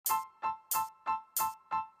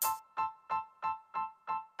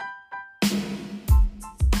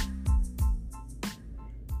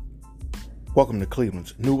Welcome to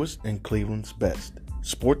Cleveland's newest and Cleveland's best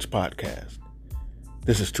sports podcast.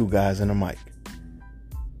 This is Two Guys and a Mic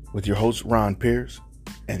with your hosts Ron Pierce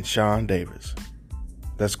and Sean Davis.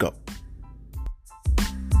 Let's go.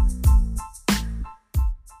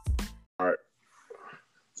 All right.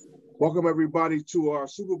 Welcome everybody to our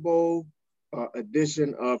Super Bowl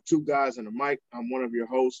edition of Two Guys and a Mic. I'm one of your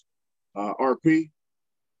hosts, RP.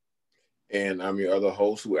 And I'm your other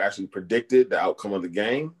host who actually predicted the outcome of the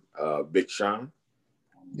game, Big Sean.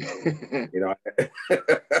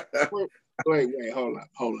 Wait, hold up.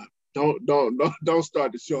 Don't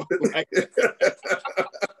start the show like that.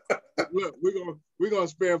 Look, we're gonna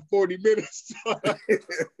spend 40 minutes on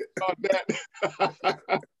that.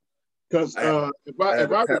 Because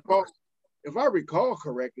if I recall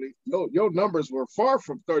correctly, your numbers were far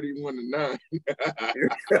from 31-9.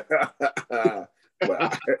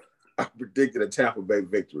 Well, I predicted a Tampa Bay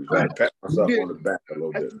victory. So I pat myself on the back a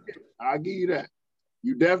little bit. I'll give you that.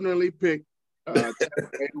 You definitely picked Tampa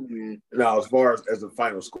Bay to win. Now, as far as the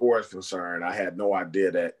final score is concerned, I had no idea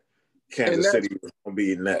that Kansas City was going to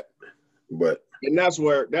be in that. And that's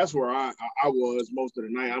where I was most of the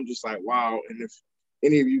night. I'm just like, wow. And if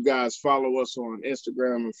any of you guys follow us on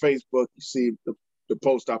Instagram and Facebook, you see the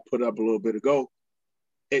post I put up a little bit ago.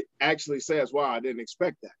 It actually says, wow, I didn't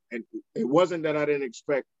expect that. And it wasn't that I didn't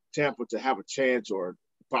expect Tampa to have a chance or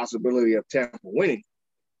possibility of Tampa winning.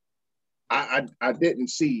 I didn't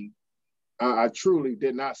see, I truly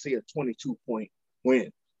did not see a 22-point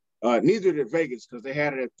win. Neither did Vegas because they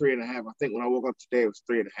had it at 3.5. I think when I woke up today, it was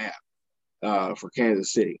 3.5 for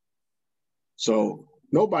Kansas City. So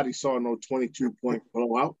nobody saw no 22-point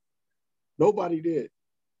blowout. Nobody did.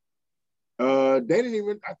 They didn't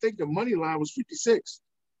even, I think the money line was 56.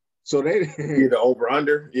 So they the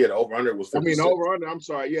over-under? Yeah, the over-under was 56. I mean, the over-under, I'm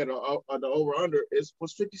sorry. Yeah, the over-under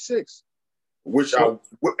was 56. Which I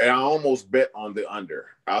almost bet on the under.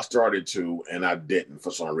 I started to, and I didn't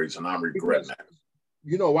for some reason. I'm regretting that.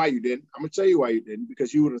 You know why you didn't? I'm going to tell you why you didn't.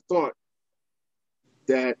 Because you would have thought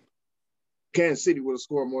that Kansas City would have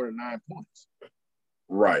scored more than 9 points.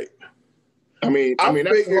 Right. I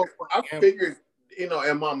figured,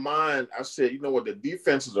 in my mind, I said, you know what, the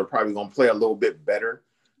defenses are probably going to play a little bit better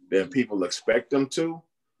than people expect them to.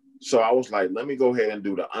 So I was like, let me go ahead and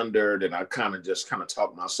do the under. Then I kind of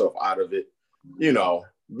talked myself out of it,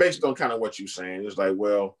 based on kind of what you're saying. It's like,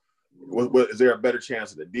 well, is there a better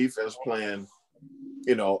chance of the defense playing,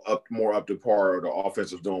 up to par, or the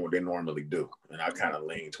offense is doing what they normally do? And I kind of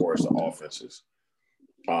lean towards the offenses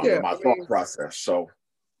in my thought process. So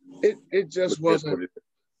it just wasn't,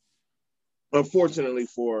 unfortunately,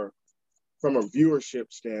 from a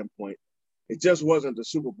viewership standpoint, it just wasn't the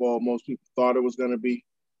Super Bowl most people thought it was going to be.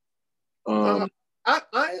 I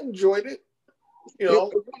enjoyed it.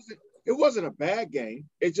 It wasn't a bad game.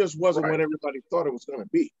 It just wasn't what everybody thought it was going to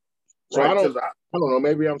be. So right, I don't know.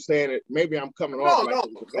 Maybe I'm saying it. Maybe I'm coming off like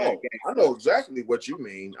it was a bad game. I know exactly what you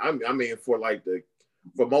mean. I mean, for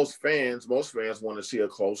most fans want to see a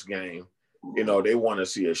close game. They want to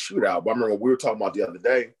see a shootout. But I remember we were talking about the other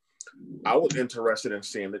day. I was interested in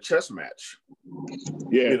seeing the chess match.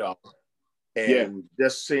 Yeah.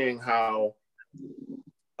 Just seeing how,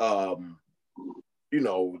 the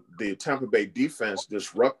Tampa Bay defense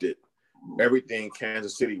disrupted everything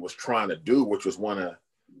Kansas City was trying to do, which was one of,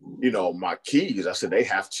 my keys. I said they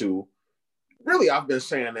have to. Really, I've been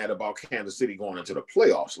saying that about Kansas City going into the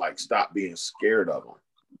playoffs. Like, stop being scared of them.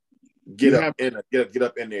 Get up in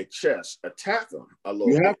their chest, attack them a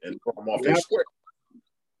little bit, and throw them off their square.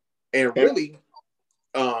 And really,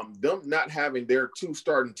 them not having their two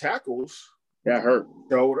starting tackles that hurt.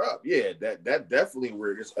 Showed up. Yeah, that definitely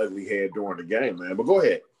reared its ugly head during the game, man. But go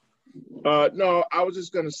ahead. No, I was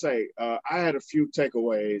just gonna say I had a few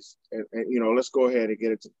takeaways, and let's go ahead and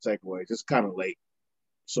get into the takeaways. It's kind of late,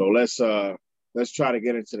 so let's try to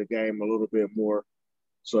get into the game a little bit more,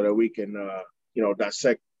 so that we can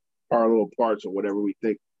dissect our little parts or whatever we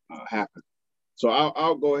think happened. So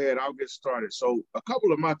I'll go ahead. I'll get started. So a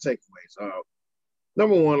couple of my takeaways.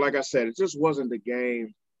 Number one, like I said, it just wasn't the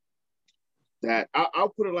game that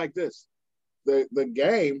I'll put it like this: the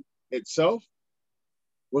game itself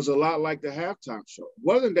was a lot like the halftime show.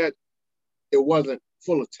 Wasn't that it wasn't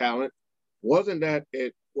full of talent? Wasn't that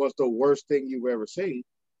it was the worst thing you've ever seen?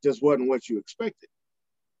 Just wasn't what you expected.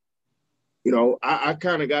 I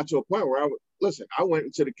kind of got to a point where I went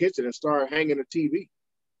into the kitchen and started hanging the TV.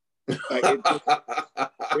 Like it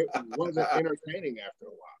wasn't entertaining after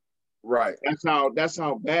a while. Right. That's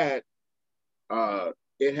how bad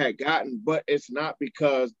it had gotten. But it's not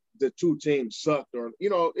because the two teams sucked or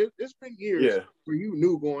it's been years where you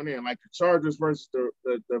knew going in, like the Chargers versus the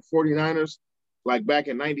 49ers. like back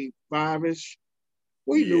in 95-ish,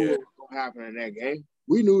 we knew what was going to happen in that game.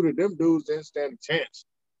 We knew that them dudes didn't stand a chance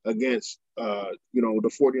against, the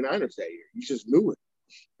 49ers that year. You just knew it.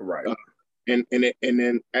 Right. And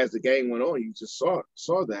then as the game went on, you just saw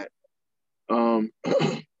that.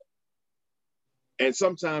 And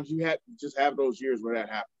sometimes you just have those years where that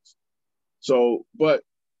happens. So, but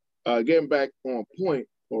getting back on point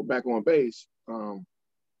or back on base, some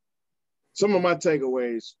of my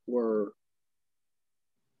takeaways were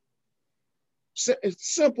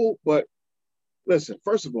simple, but listen,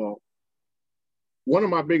 first of all, one of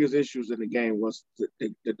my biggest issues in the game was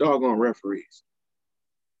the doggone referees.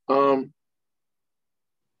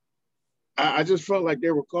 I just felt like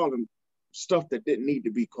they were calling stuff that didn't need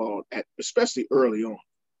to be called, especially early on.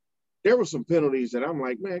 There were some penalties that I'm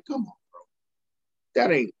like, man, come on,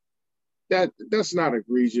 bro. That's not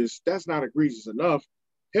egregious. That's not egregious enough.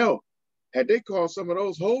 Hell, had they called some of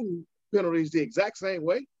those holding penalties the exact same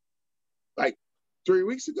way, like 4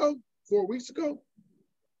 weeks ago,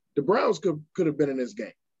 the Browns could have been in this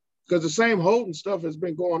game because the same holding stuff was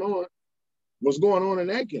going on in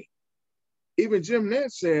that game. Even Jim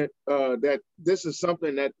Nantz said that this is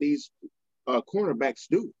something that these cornerbacks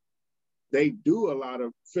do. They do a lot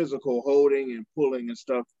of physical holding and pulling and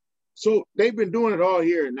stuff. So they've been doing it all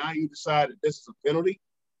year, and now you decide that this is a penalty?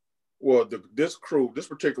 Well, this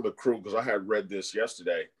particular crew, because I had read this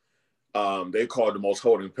yesterday, they called the most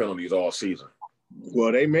holding penalties all season.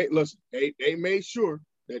 Well, they made sure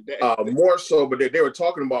that more so, but they were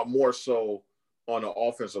talking about more so on the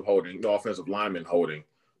offensive holding, the offensive lineman holding.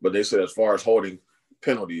 But they said as far as holding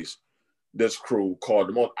penalties, this crew called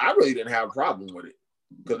the most. I really didn't have a problem with it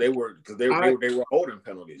because they were holding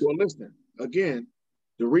penalties. Well, listen, again,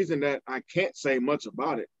 the reason that I can't say much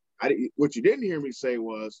about it, what you didn't hear me say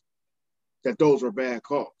was that those were bad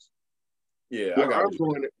calls. Yeah,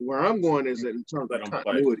 where I'm going is in terms of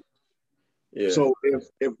continuity. Yeah. So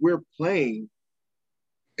if we're playing,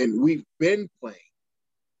 and we've been playing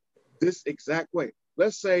this exact way,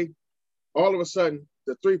 let's say all of a sudden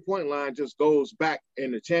the 3-point line just goes back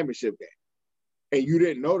in the championship game, and you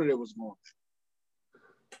didn't know that it was going back.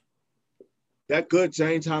 That could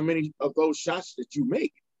change how many of those shots that you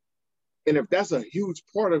make. And if that's a huge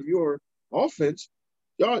part of your offense,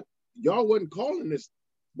 y'all wasn't calling this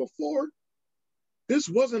before. This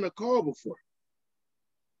wasn't a call before.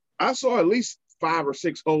 I saw at least 5 or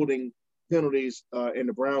 6 holding penalties in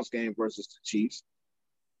the Browns game versus the Chiefs.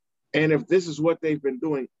 And if this is what they've been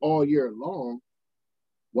doing all year long,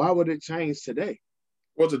 why would it change today?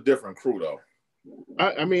 Well, it's a different crew, though.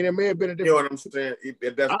 I mean, it may have been a different. You know what I'm saying?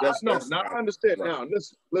 I understand right now.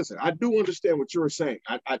 Listen. I do understand what you were saying.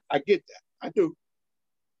 I get that. I do.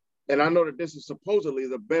 And I know that this is supposedly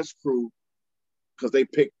the best crew because they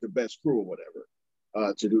picked the best crew or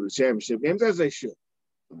whatever to do the championship games, as they should.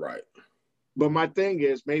 Right. But my thing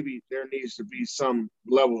is, maybe there needs to be some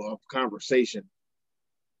level of conversation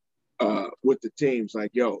with the teams,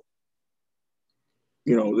 like, yo,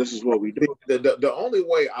 this is what we do. The only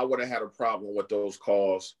way I would have had a problem with those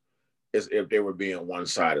calls is if they were being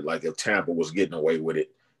one-sided, like if Tampa was getting away with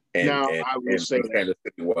it and Kansas City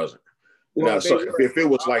wasn't. Well, so if it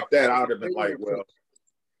was like that, I would have been like, well.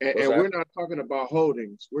 And we're not talking about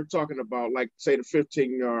holdings. We're talking about, like, say, the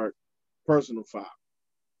 15-yard personal foul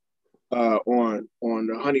on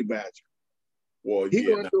the Honey Badger. Well,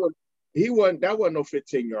 that wasn't no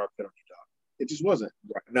 15-yard penalty, dog. It just wasn't.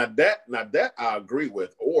 Right. Now that I agree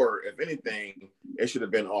with. Or if anything, it should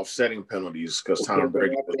have been offsetting penalties because Tom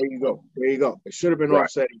Brady. There you go. It should have been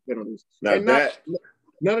offsetting penalties. Now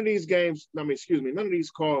none of these games. None of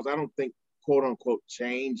these calls. I don't think, quote unquote,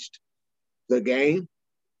 changed the game.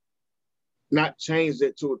 Not changed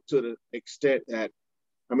it to the extent that,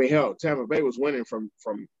 I mean, hell, Tampa Bay was winning from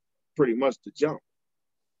pretty much the jump.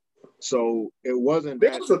 So it wasn't.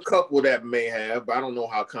 There was a couple that may have, but I don't know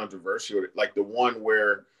how controversial. Like the one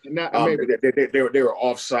where they were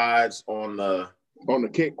offsides on the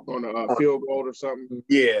kick on the field goal or something.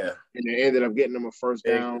 Yeah, and they ended up getting them a first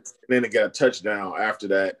down. And then they got a touchdown after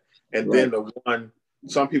that. And then the one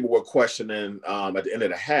some people were questioning at the end of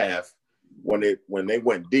the half when they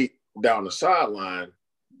went deep down the sideline.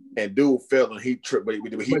 And dude fell and he tripped, but he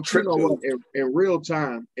tripped. In real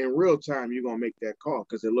time, you're gonna make that call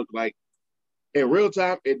because it looked like, in real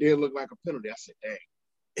time, it did look like a penalty. I said, dang.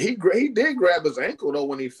 He did grab his ankle though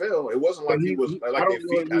when he fell. It wasn't like he was like their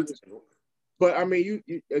feet got to him. But I mean,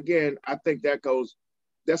 you again, I think that's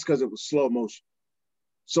because it was slow motion.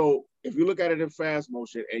 So if you look at it in fast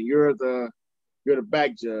motion and you're the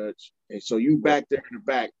back judge, and so you back there in the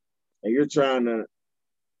back, and you're trying to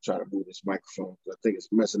move this microphone. I think it's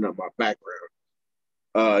messing up my background.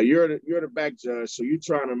 You're the back judge, so you're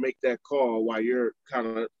trying to make that call while you're kind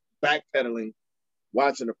of backpedaling,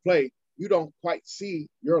 watching the play. You don't quite see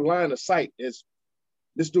your line of sight is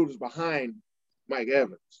this dude is behind Mike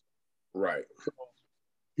Evans. Right. So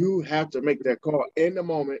you have to make that call in the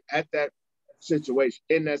moment at that situation,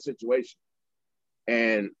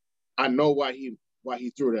 And I know why he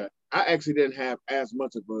threw that. I actually didn't have as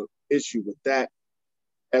much of an issue with that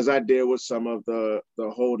as I did with some of the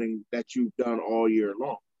holding that you've done all year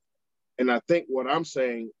long. And I think what I'm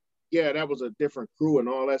saying, yeah, that was a different crew and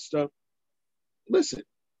all that stuff. Listen,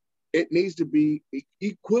 it needs to be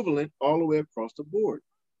equivalent all the way across the board.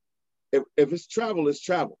 If it's travel, it's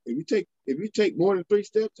travel. If you take more than 3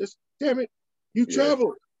 steps, just damn it, you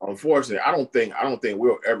travel. Unfortunately, I don't think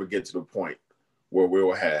we'll ever get to the point where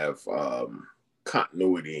we'll have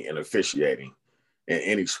continuity in officiating in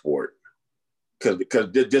any sport, because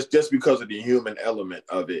just because of the human element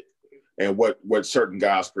of it and what certain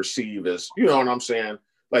guys perceive as, you know what I'm saying?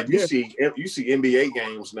 Like you see NBA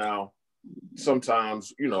games now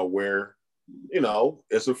sometimes, where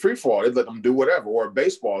it's a free fall. They let them do whatever, or a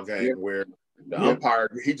baseball game where the umpire,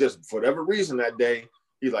 he just, for whatever reason that day,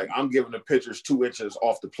 he's like, I'm giving the pitchers 2 inches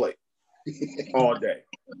off the plate all day.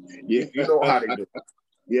 Yeah. You know how they do it.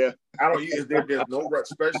 Yeah. There's no,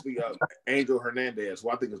 especially Angel Hernandez,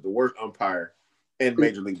 who I think is the worst umpire in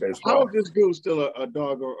Major League Baseball. How is this dude still a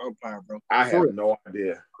doggone umpire, bro? I have no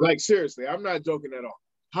idea. Like, seriously, I'm not joking at all.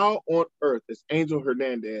 How on earth is Angel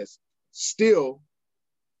Hernandez still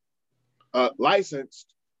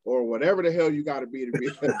licensed or whatever the hell you got to be a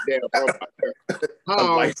damn umpire? A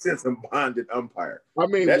licensed and bonded umpire. I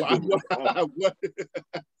mean, what?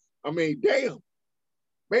 I mean, damn.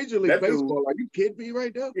 Major League Baseball, are you kidding me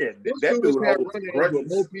right now? Yeah, this dude has had run-ins with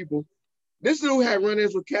more people. This dude had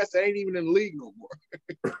run-ins with cats that ain't even in the league no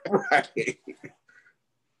more. Right.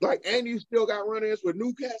 Like, and you still got run-ins with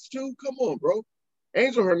new cats too? Come on, bro.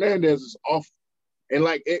 Angel Hernandez is awful. And,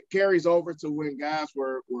 like, it carries over to when guys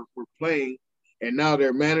were playing and now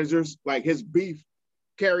they're managers. Like, his beef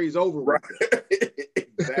carries over. Right.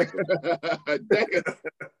 Exactly. Damn.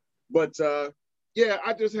 But, yeah,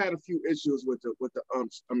 I just had a few issues with the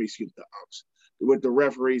umps. With the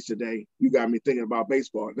referees today. You got me thinking about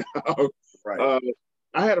baseball now. Right.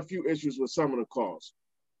 I had a few issues with some of the calls.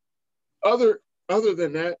 Other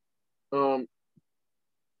than that,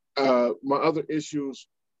 my other issues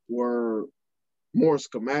were more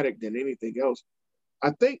schematic than anything else.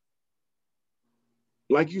 I think,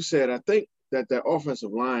 like you said, I think that the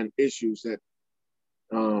offensive line issues that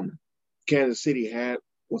Kansas City had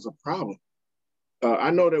was a problem.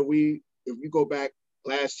 I know that if you go back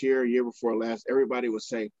last year before last, everybody was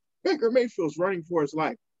saying, Baker Mayfield's running for his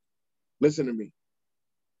life. Listen to me.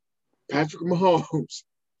 Patrick Mahomes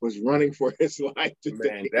was running for his life today.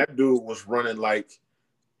 Man, that dude was running like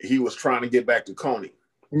he was trying to get back to Coney.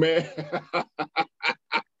 Man.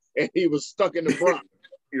 And he was stuck in the Bronx.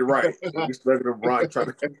 You're right. He was stuck in the Bronx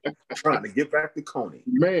trying to get back to Coney.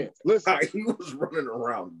 Man, listen. He was running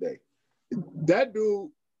around today. That dude,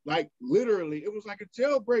 like, literally, it was like a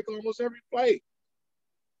jailbreak almost every play.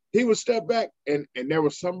 He would step back, and there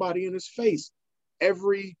was somebody in his face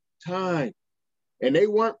every time. And they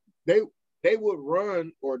would run, they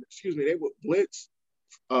would blitz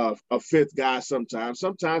a 5th guy sometimes.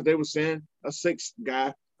 Sometimes they would send a 6th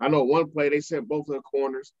guy. I know one play they sent both of the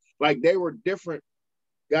corners. Like, they were different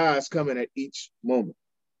guys coming at each moment.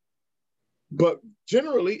 But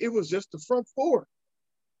generally, it was just the front 4.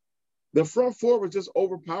 The front 4 was just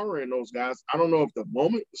overpowering those guys. I don't know if the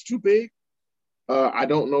moment was too big. I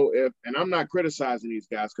don't know if, and I'm not criticizing these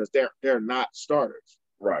guys because they're not starters.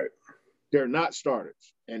 Right. They're not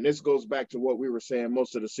starters. And this goes back to what we were saying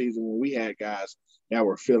most of the season when we had guys that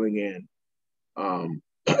were filling in.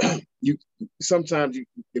 Sometimes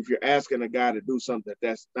if you're asking a guy to do something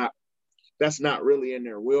that's not really in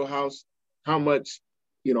their wheelhouse, how much,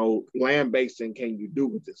 land-basing can you do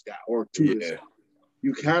with this guy or to this guy?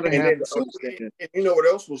 You kind of have to understand. And you know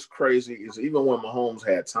what else was crazy is even when Mahomes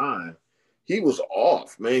had time, he was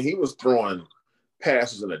off, man. He was throwing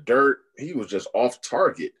passes in the dirt. He was just off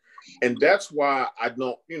target. And that's why I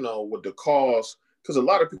don't, with the calls, because a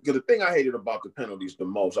lot of people, the thing I hated about the penalties the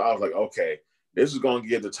most, I was like, okay, this is going to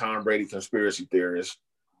give the Tom Brady conspiracy theorists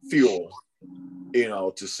fuel,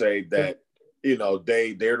 to say that, they're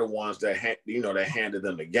the ones that, that handed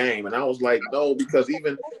them the game. And I was like, no, because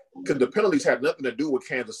the penalties had nothing to do with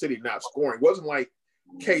Kansas City not scoring. It wasn't like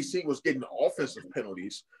KC was getting offensive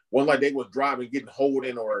penalties. One like they was driving, getting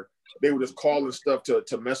holding, or they were just calling stuff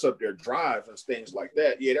to mess up their drives and things like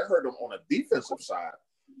that. Yeah, that hurt them on the defensive side.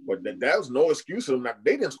 But that was no excuse for them.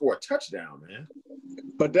 They didn't score a touchdown, man.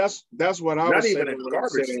 But that's what I Not was even saying. in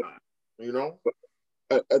garbage time, you know?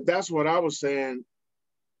 That's what I was saying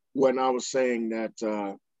when I was saying that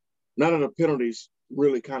none of the penalties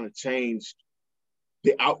really kind of changed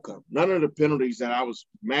the outcome. None of the penalties that I was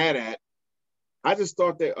mad at, I just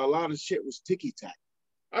thought that a lot of shit was ticky tack.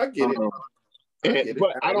 I get it.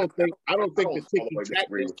 But I don't think the ticky tack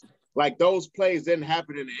is like those plays didn't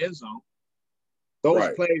happen in the end zone.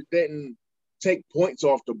 Those plays didn't take points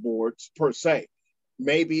off the boards per se.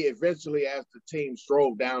 Maybe eventually, as the teams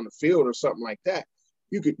drove down the field or something like that,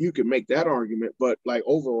 you could make that argument. But like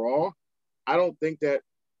overall, I don't think that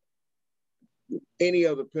any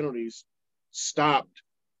of the penalties stopped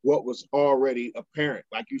what was already apparent.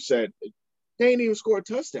 Like you said, they didn't even score a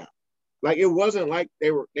touchdown. Like it wasn't like they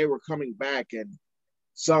were coming back and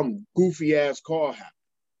some goofy ass call happened.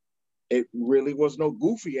 It really was no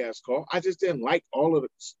goofy ass call. I just didn't like all of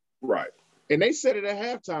it. Right. And they said it at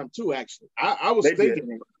halftime too. Actually, I was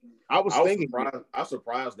thinking. I was thinking. I'm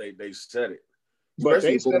surprised they said it. But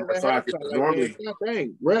they said it at halftime. Like,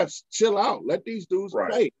 dang, refs, chill out. Let these dudes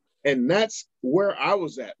play. And that's where I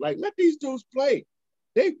was at. Like, let these dudes play.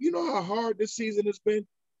 You know how hard this season has been.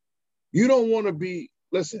 You don't want to be.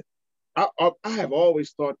 Listen, I have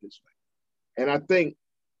always thought this way, and I think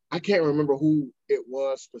I can't remember who it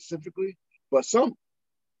was specifically, but some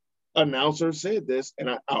announcer said this, and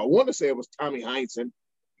I want to say it was Tommy Heinsohn,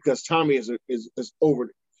 because Tommy is over.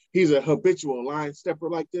 He's a habitual line stepper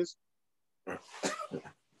like this.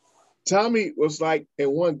 Tommy was like,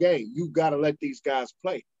 in one game, you got to let these guys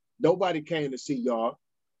play. Nobody came to see y'all,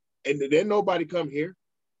 and then nobody come here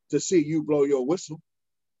to see you blow your whistle.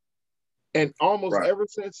 And almost ever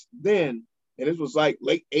since then, and this was like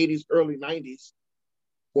late 80s, early 90s,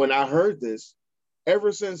 when I heard this,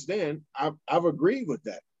 ever since then, I've agreed with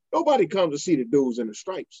that. Nobody comes to see the dudes in the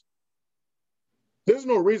stripes. There's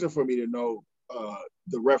no reason for me to know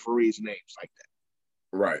the referees' names like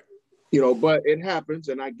that. Right. You know, but it happens,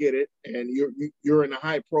 and I get it. And you're in a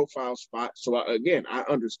high-profile spot, so I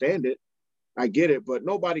understand it. I get it, but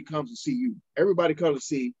nobody comes to see you. Everybody comes to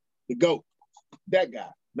see the GOAT, that guy,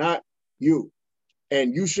 not you.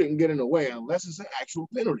 And you shouldn't get in the way unless it's an actual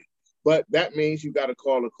penalty. But that means you got to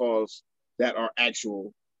call the calls that are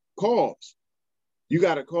actual calls. You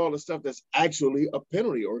got to call the stuff that's actually a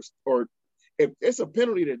penalty, or if it's a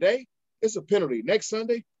penalty today, it's a penalty. Next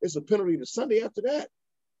Sunday, it's a penalty the Sunday after that.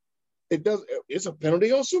 It's a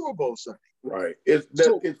penalty on Super Bowl Sunday. Right. It's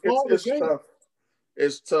tough.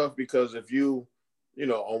 It's tough because if you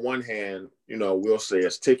on one hand, we'll say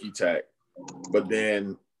it's ticky-tack, but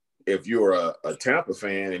then if you're a Tampa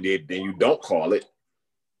fan and then you don't call it,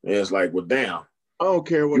 and it's like, well, damn. I don't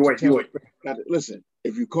care what listen,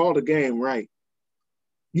 if you call the game right,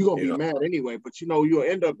 you're going to be mad anyway, but you'll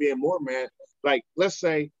end up being more mad. Like, let's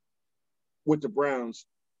say with the Browns,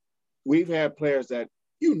 we've had players that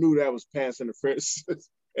you knew that was pass interference.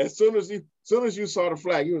 As soon as you saw the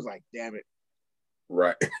flag, you was like, damn it.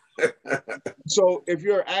 Right. So if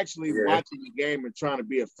you're actually watching the game and trying to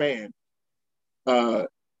be a fan,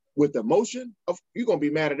 with emotion, you're going to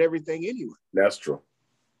be mad at everything anyway. That's true.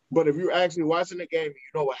 But if you're actually watching the game and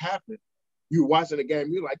you know what happened, you're watching the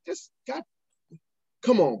game, you're like,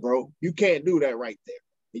 come on, bro. You can't do that right there.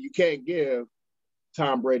 And you can't give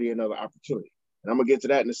Tom Brady another opportunity. And I'm going to get to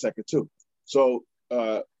that in a second, too. So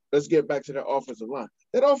let's get back to that offensive line.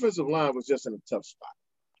 That offensive line was just in a tough spot.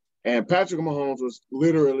 And Patrick Mahomes was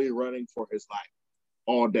literally running for his life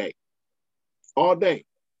all day. All day.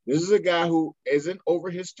 This is a guy who isn't over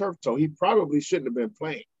his turf toe. He probably shouldn't have been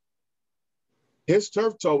playing. His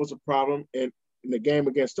turf toe was a problem in the game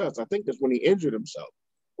against us. I think that's when he injured himself,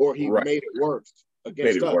 or he made it worse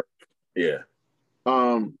against us. Yeah.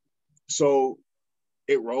 So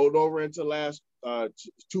it rolled over into last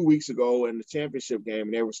 2 weeks ago in the championship game,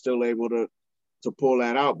 and they were still able to pull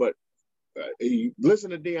that out. But listen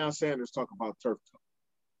to Deion Sanders talk about turf toe.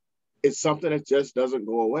 It's something that just doesn't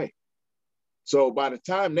go away. So by the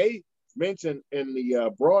time they mentioned in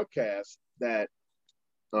the broadcast that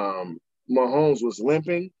Mahomes was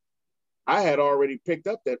limping, I had already picked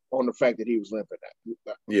up on the fact that he was limping.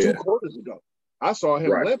 2 quarters ago, I saw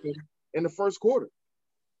him limping in the first quarter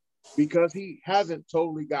because he hasn't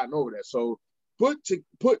totally gotten over that. So put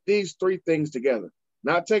these 3 things together,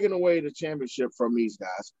 not taking away the championship from these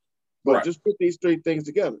guys, but just put these 3 things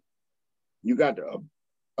together. You got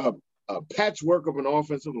a patchwork of an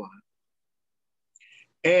offensive line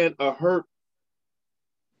and a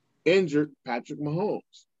injured Patrick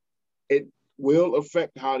Mahomes. It will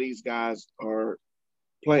affect how these guys are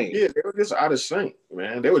playing. Yeah, they were just out of sync,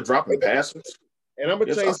 man. They were dropping passes. And I'm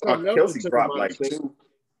gonna tell you something else that took him out of sync.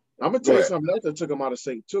 I'm gonna tell you something else that took him out of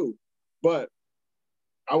sync too. But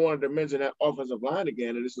I wanted to mention that offensive line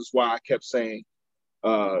again, and this is why I kept saying,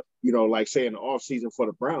 like saying the offseason for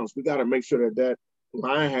the Browns, we got to make sure that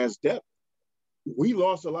line has depth. We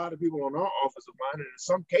lost a lot of people on our offensive line, and in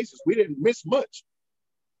some cases, we didn't miss much.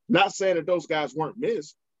 Not saying that those guys weren't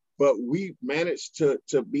missed, but we managed to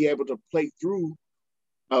be able to play through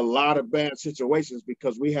a lot of bad situations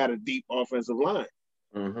because we had a deep offensive line.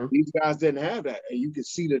 Mm-hmm. These guys didn't have that, and you can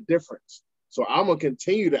see the difference. So I'm going to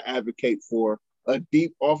continue to advocate for a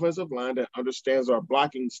deep offensive line that understands our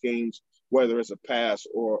blocking schemes, whether it's a pass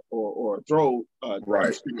or a throw,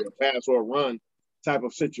 right, a pass or a run type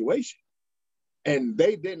of situation. And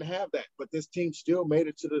they didn't have that, but this team still made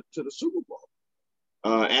it to the Super Bowl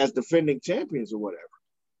as defending champions or whatever.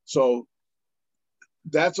 So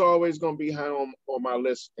that's always going to be high on my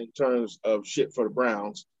list in terms of shit for the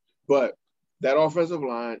Browns. But that offensive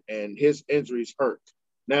line and his injuries hurt.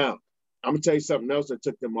 Now, I'm going to tell you something else that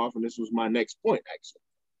took them off, and this was my next point, actually.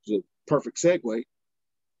 It's a perfect segue.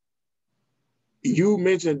 You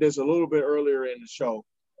mentioned this a little bit earlier in the show,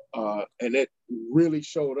 and it really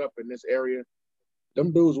showed up in this area.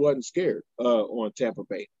 Them dudes wasn't scared on Tampa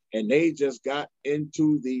Bay, and they just got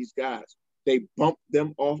into these guys. They bumped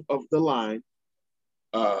them off of the line.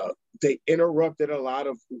 They interrupted a lot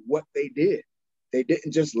of what they did. They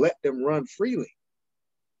didn't just let them run freely.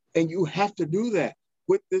 And you have to do that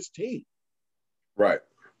with this team. Right.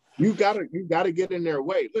 You gotta get in their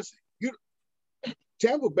way. Listen,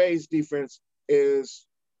 Tampa Bay's defense is,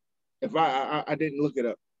 if I didn't look it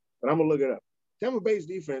up, but I'm gonna look it up. Tampa Bay's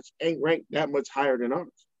defense ain't ranked that much higher than ours.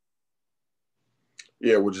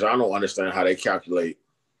 Yeah, which is, I don't understand how they calculate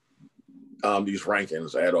these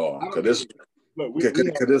rankings at all. Because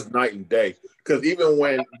this night and day. Because even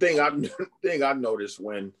when thing I noticed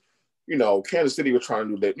when, Kansas City was trying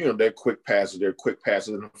to do that, their quick passes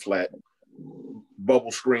in the flat,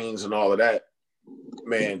 bubble screens and all of that,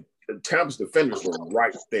 man, Tampa's defenders were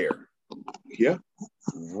right there. Yeah.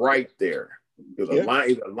 Right there. Because a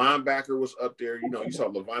linebacker was up there. You saw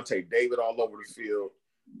Levante David all over the field.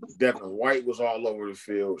 Devin White was all over the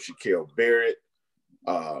field. Shaquille Barrett.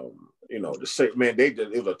 It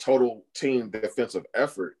was a total team defensive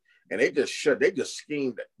effort. And they just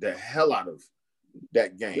schemed the hell out of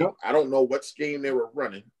that game. Yep. I don't know what scheme they were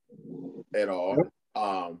running at all.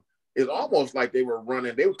 Yep. It's almost like they were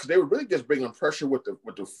running, because they were really just bringing pressure with the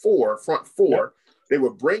front four. Yep. They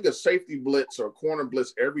would bring a safety blitz or a corner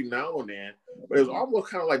blitz every now and then, but it was almost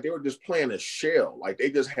kind of like they were just playing a shell. Like they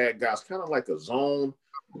just had guys kind of like a zone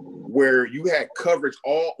where you had coverage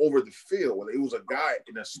all over the field. Where it was a guy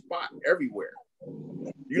in a spot everywhere.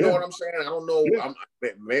 You know what I'm saying? I don't know. Yeah.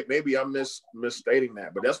 Maybe I'm misstating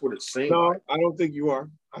that, but that's what it seemed. No, like. I don't think you are.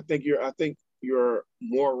 I think you're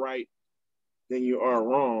more right than you are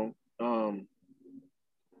wrong.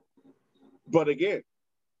 But again,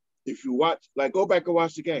 if you watch, go back and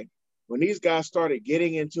watch the game. When these guys started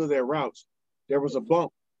getting into their routes, there was a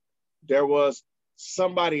bump. There was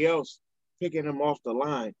somebody else picking them off the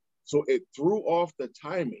line. So it threw off the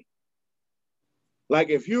timing. Like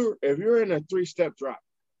if you're in a 3-step drop,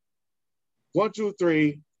 1, 2,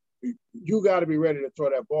 3, you got to be ready to throw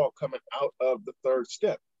that ball coming out of the 3rd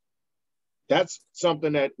step. That's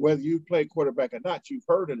something that whether you play quarterback or not, you've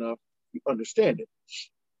heard enough, you understand it.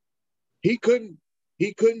 He couldn't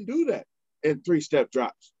do that in 3-step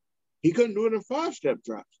drops. He couldn't do it in 5-step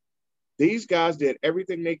drops. These guys did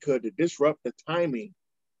everything they could to disrupt the timing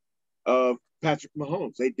of Patrick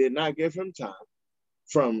Mahomes. They did not give him time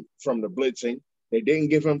from the blitzing. They didn't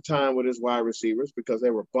give him time with his wide receivers because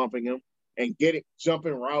they were bumping him and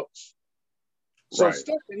jumping routes. So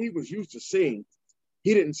stuff that he was used to seeing,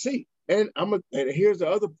 he didn't see. And here's the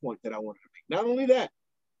other point that I wanted to make. Not only that,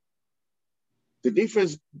 the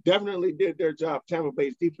defense definitely did their job. Tampa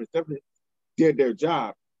Bay's defense definitely did their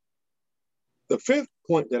job. The 5th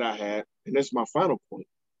point that I had, and that's my final point,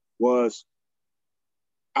 was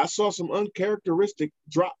I saw some uncharacteristic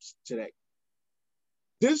drops today.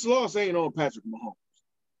 This loss ain't on Patrick Mahomes.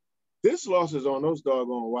 This loss is on those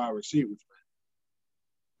doggone wide receivers,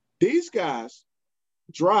 man. These guys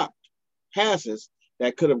dropped passes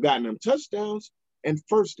that could have gotten them touchdowns and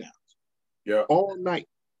first downs. Yeah. All night.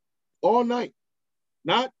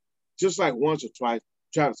 Not just like once or twice.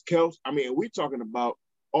 Travis Kelce. I mean, we're talking about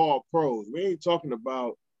all pros. We ain't talking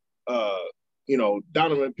about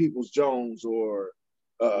Donovan Peoples-Jones or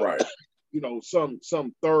some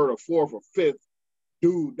 3rd or 4th or 5th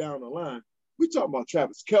dude down the line. We're talking about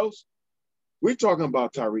Travis Kelce. We're talking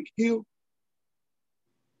about Tyreek Hill.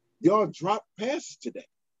 Y'all dropped passes today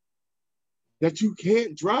that you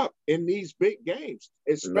can't drop in these big games,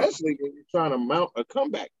 especially when you're trying to mount a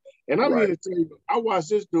comeback. And I mean to tell you, I watched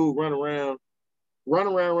this dude run around run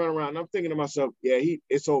around. I'm thinking to myself, yeah,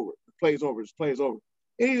 it's over. The play's over. This play's over.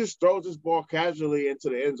 And he just throws this ball casually into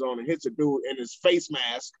the end zone and hits a dude in his face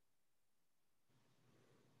mask.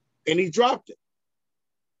 And he dropped it.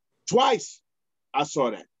 Twice I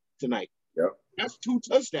saw that tonight. Yep. That's 2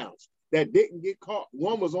 touchdowns that didn't get caught.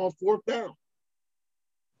 One was on 4th down.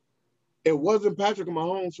 It wasn't Patrick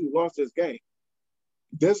Mahomes who lost this game.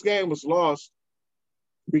 This game was lost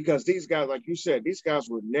because these guys, like you said, these guys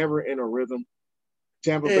were never in a rhythm.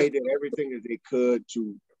 Tampa Bay did everything that they could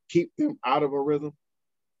to keep them out of a rhythm.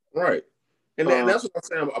 Right. And that's what I'm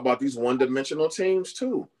saying about these one-dimensional teams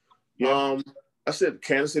too. Yeah. I said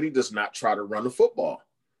Kansas City does not try to run the football.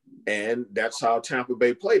 And that's how Tampa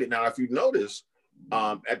Bay played it. Now, if you notice,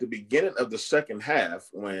 at the beginning of the second half,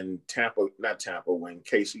 when when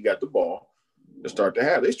Casey got the ball to start the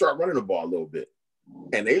half, they start running the ball a little bit.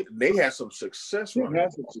 And they had some success running. They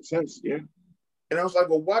had some success, yeah. And I was like,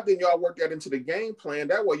 well, why didn't y'all work that into the game plan?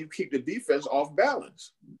 That way you keep the defense off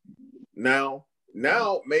balance. Now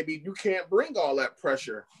maybe you can't bring all that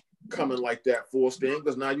pressure coming like that full sting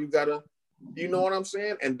because now you got to, you know what I'm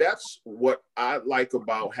saying? And that's what I like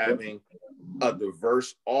about having a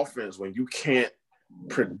diverse offense when you can't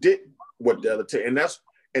predict what the other team. And that's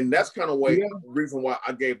kind of the reason why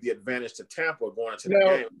I gave the advantage to Tampa going into the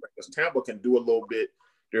game, because Tampa can do a little bit.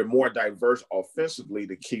 They're more diverse offensively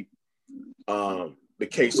to keep the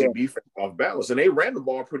KC defense off balance, and they ran the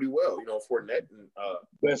ball pretty well. You know, Fournette and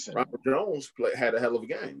Ronald Jones had a hell of a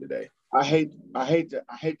game today. I hate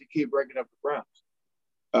to keep breaking up the Browns.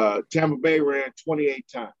 Tampa Bay ran 28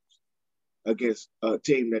 times against a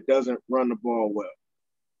team that doesn't run the ball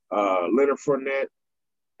well. Leonard Fournette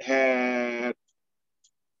had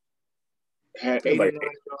 89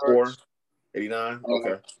 yards. 89?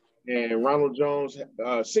 Okay. And Ronald Jones,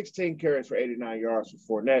 16 carries for 89 yards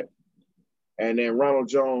for Fournette. And then Ronald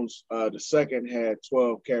Jones, the second, had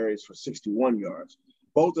 12 carries for 61 yards.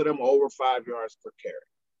 Both of them over 5 yards per carry.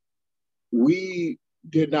 We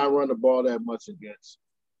did not run the ball that much against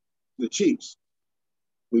the Chiefs.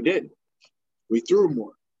 We didn't. We threw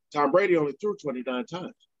more. Tom Brady only threw 29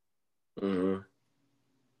 times. Mm-hmm.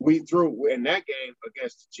 We threw, in that game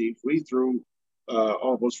against the Chiefs, we threw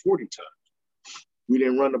almost 40 times. We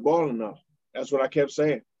didn't run the ball enough. That's what I kept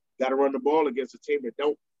saying. Got to run the ball against a team that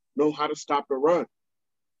don't know how to stop the run.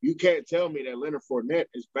 You can't tell me that Leonard Fournette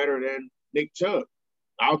is better than Nick Chubb.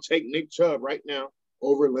 I'll take Nick Chubb right now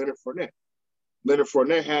over Leonard Fournette. Leonard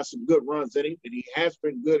Fournette has some good runs in him, and he has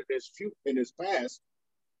been good in his past.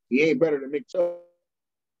 He ain't better than Nick Chubb.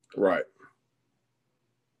 Right.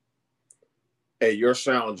 Hey, your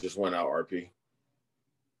sound just went out, RP.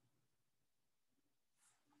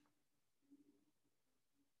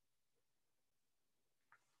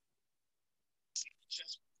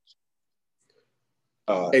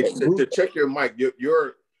 Hey, to check your mic,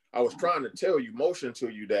 I was trying to tell you, motion to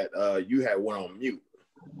you that you had went on mute.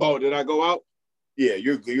 Oh, did I go out? Yeah,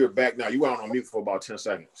 you're back now. You went on mute for about 10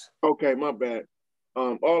 seconds. Okay, my bad.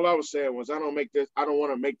 All I was saying was I don't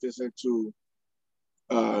want to make this into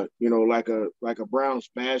like a Browns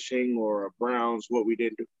bashing or a Browns what we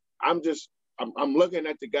didn't do. I'm looking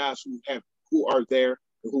at the guys who are there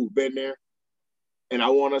and who've been there, and I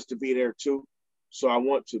want us to be there too. So I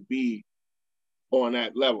want to be on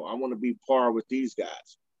that level. I want to be par with these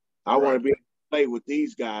guys. I want to be able to play with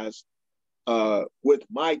these guys with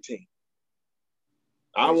my team.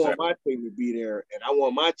 I want my team to be there, and I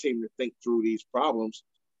want my team to think through these problems.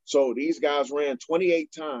 So these guys ran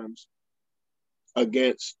 28 times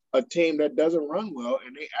against a team that doesn't run well,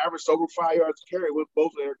 and they averaged over 5 yards a carry with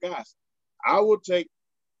both of their guys. I will take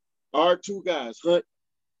our two guys, Hunt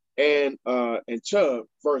and Chubb,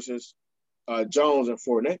 versus Jones and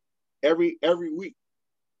Fournette every week.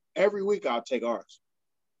 Every week I'll take ours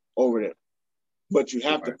over them. But you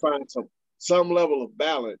have to find some level of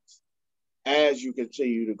balance as you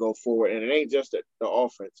continue to go forward. And it ain't just the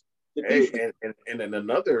offense. And then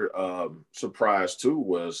another surprise too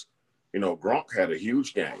was, Gronk had a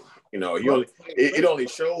huge game. It only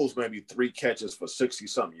shows maybe 3 catches for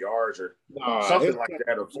 60-something yards or something like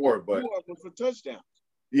that or 4, but 2 of them for touchdowns.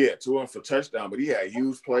 Yeah, 2 of them for touchdown, but he had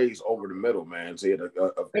huge plays over the middle, man. So he had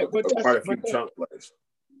quite a few chunk plays.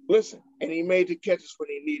 Listen, and he made the catches when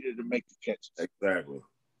he needed to make the catches. Exactly.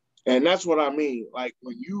 And that's what I mean. Like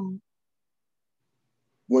when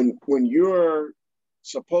you're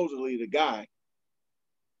supposedly the guy,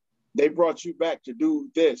 they brought you back to do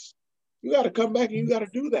this. You got to come back and you got to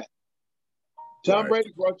do that. Tom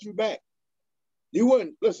Brady brought you back. You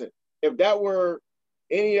wouldn't listen if that were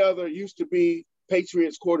any other used to be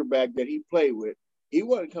Patriots quarterback that he played with. He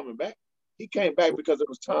wasn't coming back. He came back because it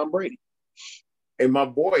was Tom Brady. And my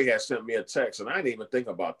boy had sent me a text, and I didn't even think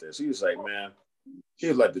about this. He was like, man, he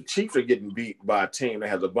was like, the Chiefs are getting beat by a team that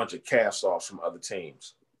has a bunch of cast-offs from other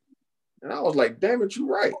teams. And I was like, damn it, you're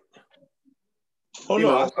right. Oh, you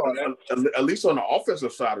no, know, I saw that. At least on the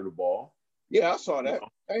offensive side of the ball. Yeah, I saw that.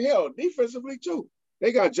 And hell, defensively, too.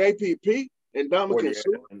 They got JPP and Dominican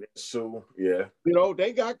Sue. Yeah. You know,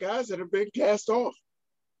 they got guys that have been cast off.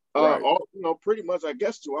 Right. All, you know, pretty much, I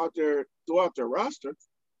guess, throughout their roster.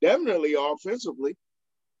 Definitely offensively.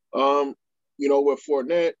 You know, with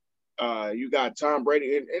Fournette, you got Tom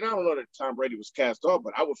Brady. And I don't know that Tom Brady was cast off,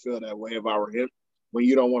 but I would feel that way if I were him when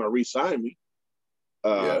you don't want to re-sign me.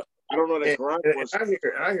 Yeah. I don't know that Gronk was.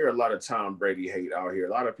 I hear a lot of Tom Brady hate out here.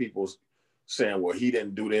 A lot of people saying, well, he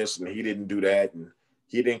didn't do this and he didn't do that, and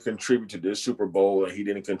he didn't contribute to this Super Bowl and he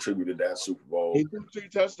didn't contribute to that Super Bowl. He threw 3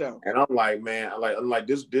 touchdowns. And I'm like, man, I'm like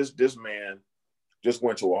this man just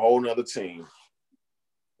went to a whole nother team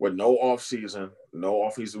with no offseason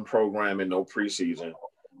programming, no preseason,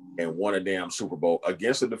 and won a damn Super Bowl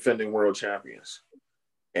against the defending world champions.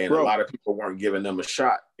 And a lot of people weren't giving them a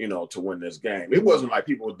shot, you know, to win this game. It wasn't like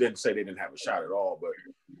people didn't say they didn't have a shot at all, but,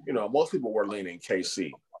 you know, most people were leaning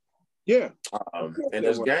KC. Yeah. In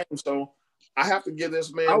this game. So I have to give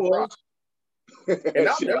this man props. And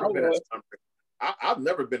I've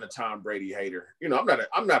never been a Tom Brady hater. You know,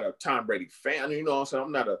 I'm not a Tom Brady fan, you know what I'm saying?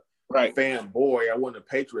 I'm not a fanboy. I wasn't a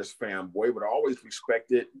Patriots fanboy, but I always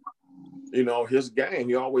respected, you know, his game.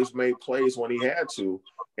 He always made plays when he had to.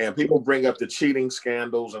 And people bring up the cheating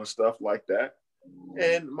scandals and stuff like that.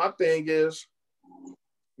 And my thing is,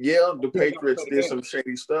 yeah, the Patriots did some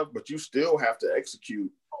shady stuff, but you still have to execute.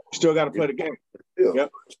 You still got to play the game.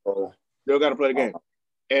 Yep. So, still got to play the game.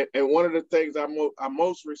 And one of the things I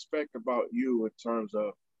most respect about you in terms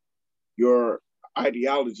of your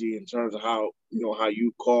ideology, in terms of how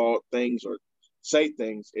you call things or say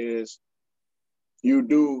things, is you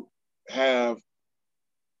do have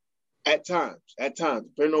at times,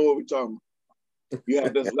 depending on what we're talking about, you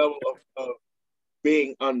have this level of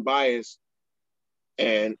being unbiased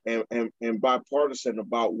and bipartisan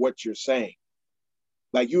about what you're saying.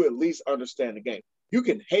 Like, you at least understand the game. You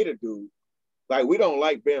can hate a dude. Like, we don't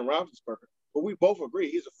like Ben Roethlisberger, but we both agree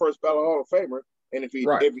he's a first ballot Hall of Famer. And if he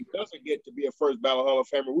doesn't get to be a first ballot Hall of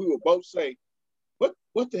Famer, we will both say, what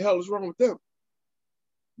the hell is wrong with them?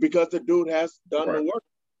 Because the dude has done the work.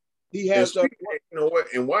 He has done the work. You know what?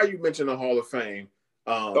 And why you mentioned the Hall of Fame?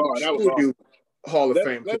 That was awesome. Hall of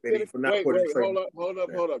Fame committee for not putting. Hold up.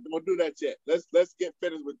 Don't do that yet. Let's get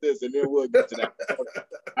finished with this, and then we'll get to that.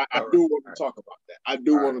 I do want to talk about that. I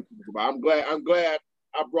do want to talk about it. I'm glad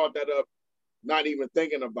I brought that up, not even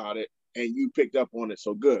thinking about it, and you picked up on it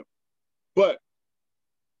so good. But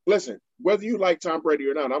listen, whether you like Tom Brady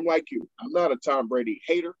or not, I'm like you. I'm not a Tom Brady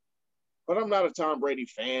hater, but I'm not a Tom Brady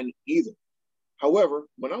fan either. However,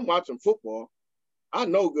 when I'm watching football, I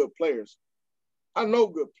know good players. I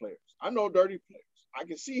know dirty players. I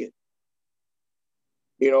can see it.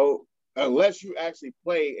 You know, unless you actually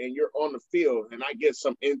play and you're on the field, and I get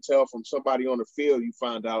some intel from somebody on the field, you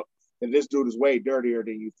find out that this dude is way dirtier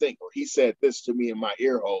than you think, or he said this to me in my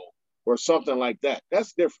ear hole, or something like that.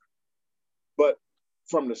 That's different. But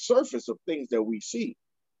from the surface of things that we see,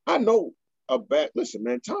 I know listen,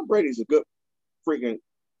 man, Tom Brady's a good freaking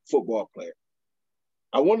football player.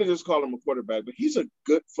 I want to just call him a quarterback, but he's a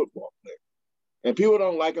good football player. And people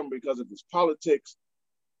don't like him because of his politics.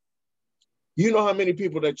 You know how many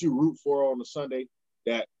people that you root for on a Sunday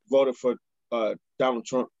that voted for Donald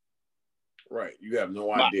Trump? Right. You have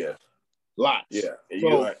no idea. Lots. Yeah.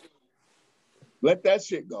 So, let that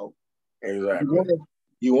shit go. Exactly.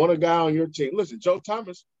 You want a guy on your team. Listen, Joe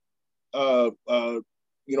Thomas, went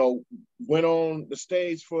on the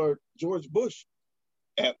stage for George Bush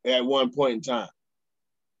at one point in time.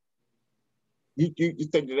 You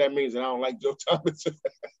think that means that I don't like Joe Thomas?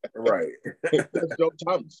 Right. That's Joe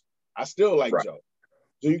Thomas. I still like Joe.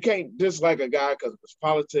 So you can't dislike a guy because of his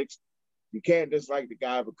politics. You can't dislike the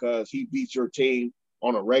guy because he beats your team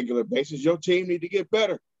on a regular basis. Your team need to get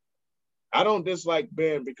better. I don't dislike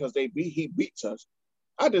Ben because he beats us.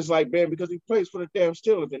 I dislike Ben because he plays for the damn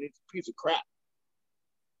Steelers and he's a piece of crap.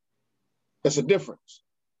 That's a difference.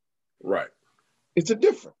 Right. It's a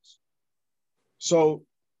difference. So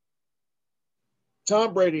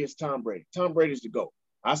Tom Brady is Tom Brady. Tom Brady's the GOAT.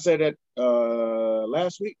 I said that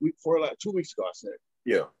last week, 2 weeks ago, I said it.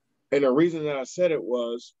 Yeah. And the reason that I said it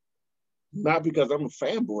was not because I'm a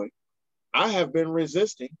fanboy. I have been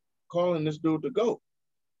resisting calling this dude the GOAT.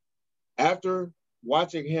 After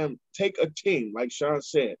watching him take a team, like Sean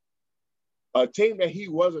said, a team that he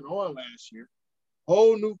wasn't on last year,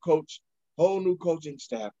 whole new coach, whole new coaching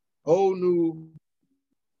staff, whole new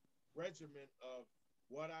regimen of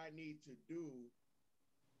what I need to do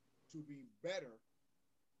to be better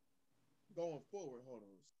going forward. Hold on.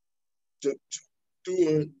 To do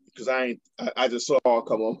it, because I just saw it all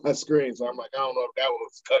come on my screen, so I'm like, I don't know if that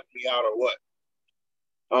was cutting me out or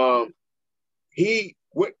what. He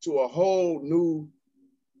went to a whole new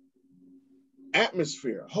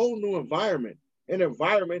atmosphere, a whole new environment, an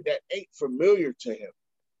environment that ain't familiar to him,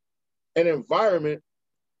 an environment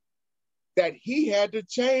that he had to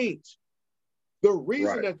change. The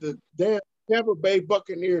reason that the damn Tampa Bay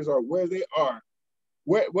Buccaneers are where they are,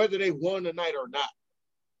 whether they won tonight or not,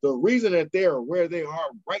 the reason that they are where they are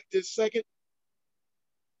right this second,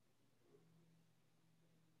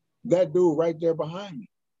 that dude right there behind me.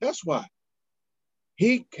 That's why.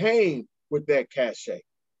 He came with that cachet.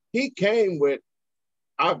 He came with,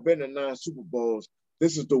 I've been to 9 Super Bowls.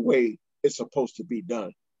 This is the way it's supposed to be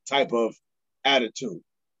done type of attitude.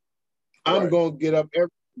 I'm going to get up every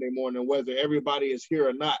Monday morning, whether everybody is here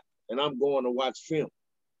or not, and I'm going to watch film.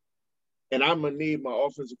 And I'm going to need my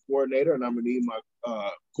offensive coordinator, and I'm going to need my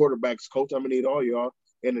quarterback's coach. I'm going to need all y'all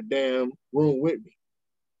in the damn room with me.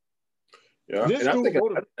 Yeah, and I think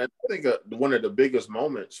one of the biggest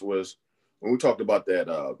moments was when we talked about that,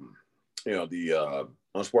 the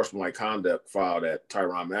unsportsmanlike conduct file that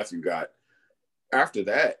Tyrann Mathieu got. After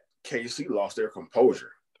that, KC lost their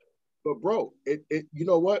composure. But bro, it you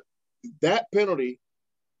know what? That penalty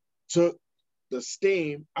took the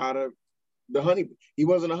steam out of the honey. He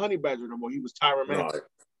wasn't a honey badger no more. He was Tyrann Mathieu. No,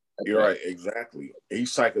 you're right, exactly. He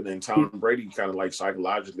cycled in. Tom Brady kind of like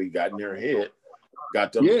psychologically got in their head,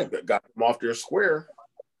 got them off their square.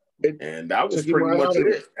 And that was pretty much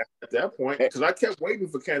it at that point, because I kept waiting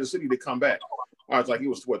for Kansas City to come back. I was like, he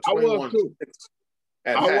was 21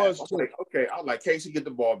 at half. I was like, okay, I was like, KC, get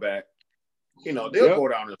the ball back. You know, they'll go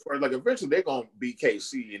down the square. Like, eventually they're going to beat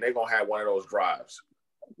KC, and they're going to have one of those drives.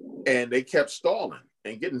 And they kept stalling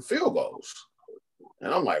and getting field goals.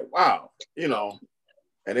 And I'm like, wow, you know,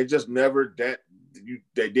 and it just never, it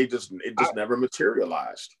just never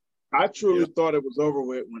materialized. I truly thought it was over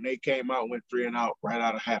with when they came out, went 3 and out right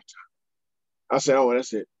out of halftime. I said, oh,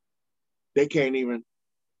 that's it. They can't even,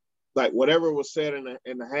 like, whatever was said in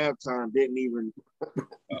the halftime didn't even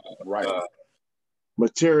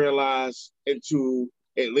materialize into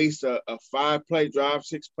at least a 5-play drive,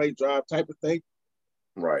 6-play drive type of thing.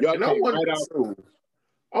 Right. And I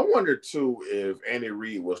wonder too if Andy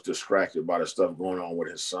Reid was distracted by the stuff going on with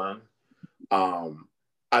his son.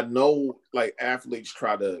 I know, like, athletes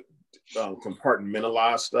try to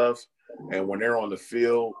compartmentalize stuff, and when they're on the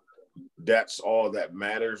field, that's all that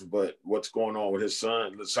matters. But what's going on with his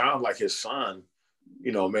son? It sounds like his son,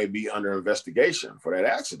 you know, may be under investigation for that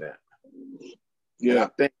accident. Yeah,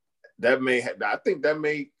 and I think that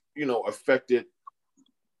may you know affected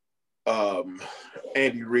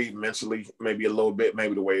Andy Reid mentally, maybe a little bit,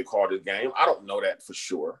 maybe the way he called his game. I don't know that for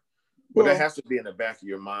sure, but that has to be in the back of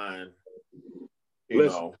your mind, you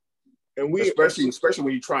know. And especially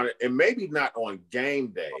when you're trying to, and maybe not on game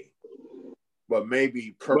day, but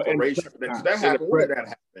maybe preparation. That happened. When did that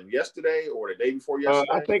happen? Yesterday or the day before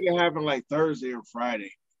yesterday? I think it happened like Thursday or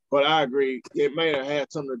Friday. But I agree, it may have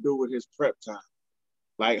had something to do with his prep time,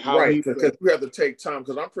 like how because you have to take time.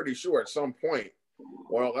 Because I'm pretty sure at some point,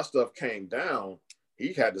 when all that stuff came down,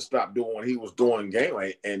 he had to stop doing what he was doing game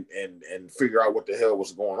and figure out what the hell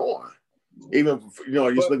was going on. Even, you know,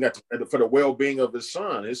 he's looking at for the well-being of his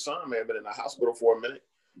son. His son may have been in the hospital for a minute,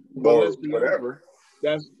 or whatever.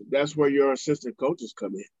 That's where your assistant coaches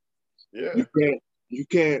come in. Yeah, you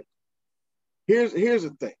can't. Here's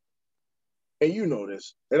the thing, and you know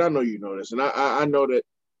this, and I know you know this, and I know that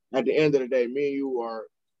at the end of the day, me and you are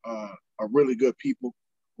really good people.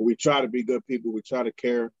 We try to be good people. We try to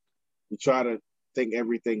care. We try to think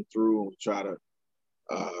everything through, and we try to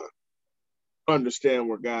understand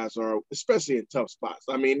where guys are, especially in tough spots.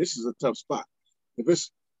 I mean, this is a tough spot. If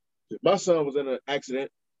my son was in an accident,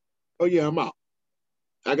 oh yeah, I'm out.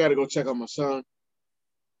 I got to go check on my son.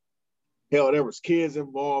 Hell, there was kids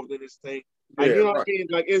involved in this thing. Like, you know what I mean?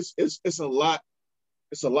 Like, it's a lot.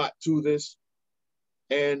 It's a lot to this.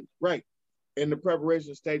 And in the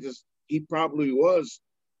preparation stages, he probably was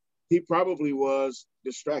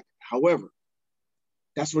distracted. However,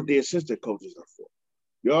 that's what the assistant coaches are for.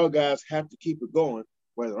 Y'all guys have to keep it going,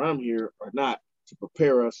 whether I'm here or not, to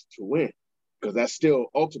prepare us to win, because that's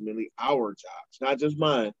still ultimately our job. It's not just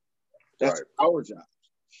mine. That's our job.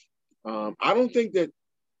 I don't think that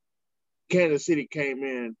Kansas City came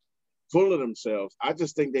in full of themselves. I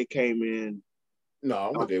just think they came in. No, I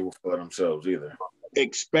don't think they were full of themselves either.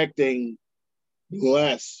 Expecting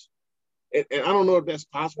less and I don't know if that's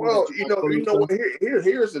possible. Well,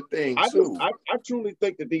 here's the thing too. I truly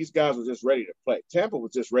think that these guys are just ready to play. Tampa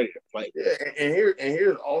was just ready to play. Yeah, and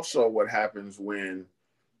here's also what happens when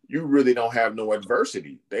you really don't have no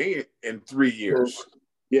adversity. They in 3 years. True.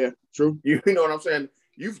 Yeah, true. You know what I'm saying?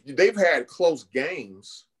 They've had close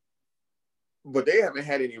games, but they haven't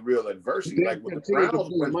had any real adversity. Like what the Browns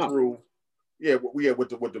went through. Yeah,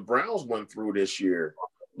 what the Browns went through this year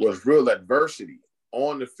was real adversity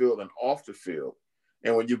on the field and off the field.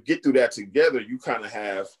 And when you get through that together, you kind of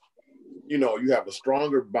have, you have a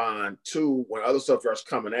stronger bond too. When other stuff starts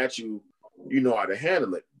coming at you, you know how to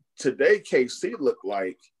handle it. Today, KC looked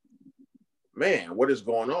like, man, what is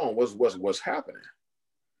going on? What's happening?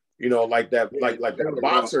 Like that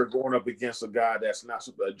boxer going up against a guy that's not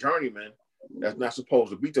a journeyman, that's not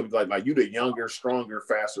supposed to beat them. Like you, the younger, stronger,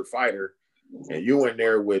 faster fighter, and you in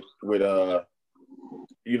there with a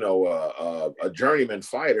journeyman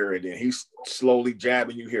fighter, and then he's slowly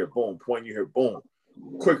jabbing you here, boom, pointing you here, boom,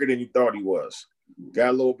 quicker than you thought he was. Got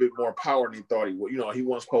a little bit more power than he thought he would. He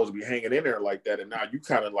wasn't supposed to be hanging in there like that, and now you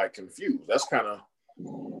kind of like confused. That's kind of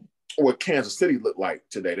what Kansas City looked like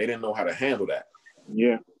today. They didn't know how to handle that.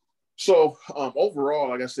 Yeah. So overall,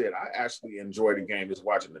 like I said, I actually enjoyed the game, just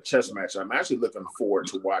watching the chess match. I'm actually looking forward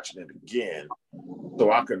to watching it again,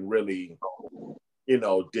 so I can really,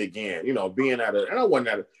 dig in. Being at it, and I wasn't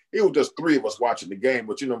at it. It was just three of us watching the game,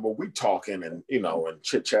 but but we talking and and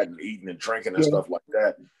chit chatting, eating and drinking and stuff like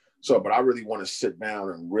that. So, but I really want to sit down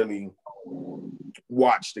and really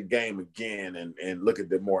watch the game again and look at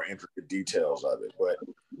the more intricate details of it.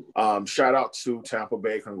 But shout out to Tampa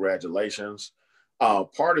Bay, congratulations.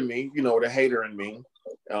 Part of me, the hater in me,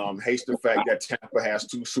 hates the fact that Tampa has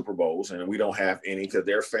 2 Super Bowls and we don't have any because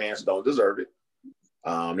their fans don't deserve it.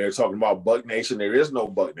 They're talking about Buck Nation. There is no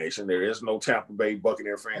Buck Nation. There is no Tampa Bay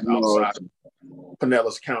Buccaneer fans outside of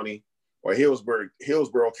Pinellas County or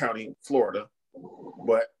Hillsborough County, Florida.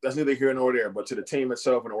 But that's neither here nor there. But to the team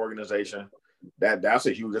itself and the organization, that's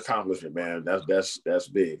a huge accomplishment, man. That's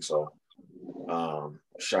big. So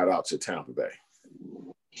shout out to Tampa Bay.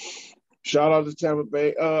 Shout out to Tampa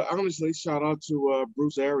Bay. Honestly, shout out to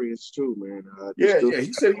Bruce Arians too, man.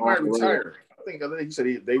 He said he might retire. I think he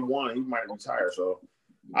said they won. He might retire. So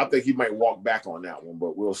I think he might walk back on that one,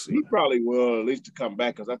 but we'll see. He probably will, at least to come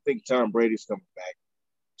back, because I think Tom Brady's coming back.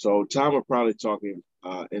 So Tom will probably talk him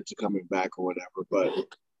into coming back or whatever. But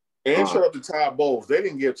shout out to Todd Bowles. They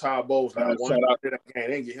didn't give Todd Bowles that one. They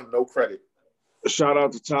didn't give him no credit. Shout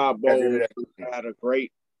out to Todd Bowles. Had a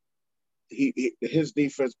great. His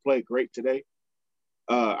defense played great today.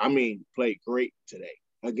 Played great today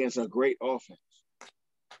against a great offense.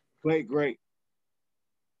 Played great.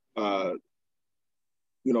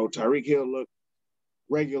 Tyreek Hill looked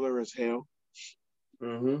regular as hell.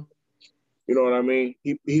 Mm-hmm. You know what I mean?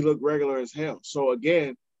 He looked regular as hell. So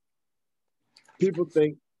again, people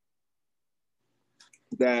think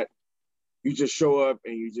that you just show up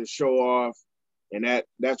and you just show off, and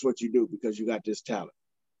that's what you do because you got this talent.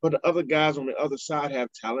 But the other guys on the other side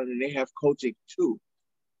have talent and they have coaching too.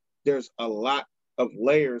 There's a lot of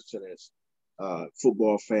layers to this.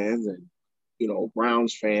 Football fans and,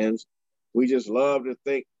 Browns fans, we just love to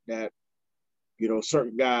think that,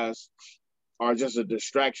 certain guys are just a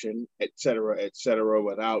distraction, et cetera,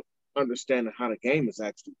 without understanding how the game is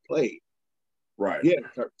actually played. Right. Yeah,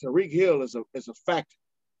 Tyreek Hill is a factor.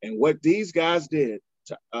 And what these guys did,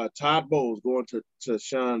 to Todd Bowles, going to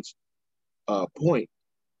Sean's point,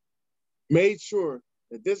 made sure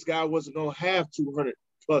that this guy wasn't going to have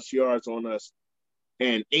 200-plus yards on us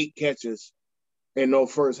and 8 catches in no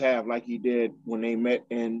first half like he did when they met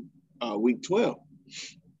in week 12.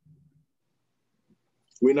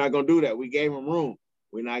 We're not going to do that. We gave him room.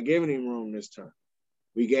 We're not giving him room this time.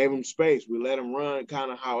 We gave him space. We let him run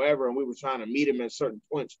kind of however, and we were trying to meet him at certain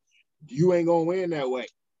points. You ain't going to win that way.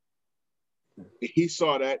 He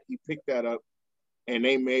saw that. He picked that up, and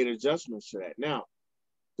they made adjustments to that. Now,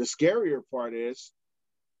 the scarier part is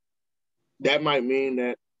that might mean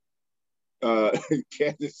that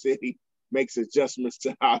Kansas City makes adjustments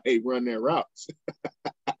to how they run their routes.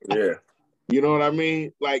 Yeah. You know what I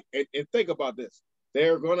mean? Like, and think about this.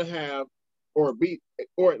 They're going to have or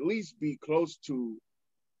at least be close to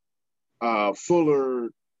fuller,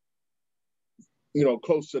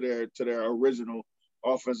 close to their original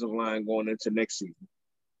offensive line going into next season.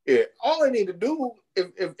 Yeah, all they need to do,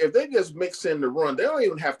 if they just mix in the run, they don't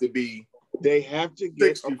even have to be. They have to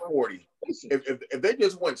get 60-40. If they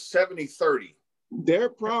just went 70-30, their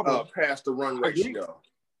problem past the run ratio.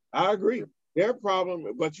 I agree. Their problem,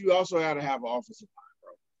 but you also got to have an offensive line,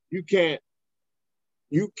 bro.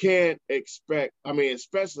 You can't expect.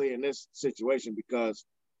 Especially in this situation, because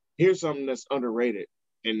here's something that's underrated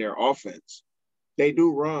in their offense. They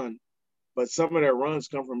do run, but some of their runs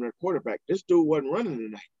come from their quarterback. This dude wasn't running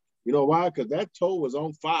tonight. You know why? Because that toe was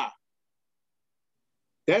on fire.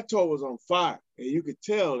 That toe was on fire, and you could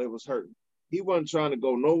tell it was hurting. He wasn't trying to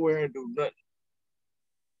go nowhere and do nothing.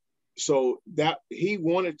 So that he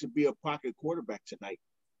wanted to be a pocket quarterback tonight.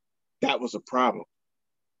 That was a problem.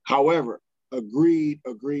 However, agreed.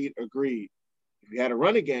 If you had a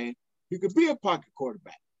running game, you could be a pocket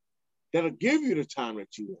quarterback. That'll give you the time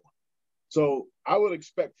that you want. So I would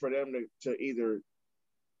expect for them to either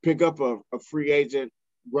pick up a free agent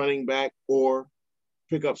running back or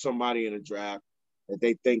pick up somebody in a draft that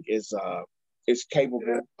they think is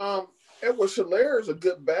capable. Edwards-Helaire is a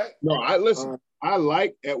good back. No, I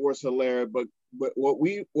like Edwards-Helaire, but what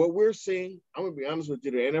we're seeing, I'm gonna be honest with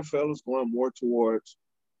you, the NFL is going more towards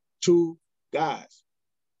two guys.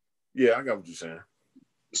 Yeah, I got what you're saying.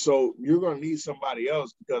 So you're gonna need somebody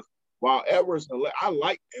else because while Edwards-Helaire, I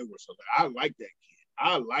like Edwards-Helaire.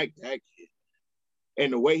 I like that kid.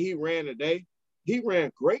 And the way he ran today, he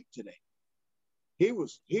ran great today. He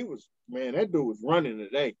was, man, that dude was running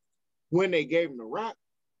today. When they gave him the rock,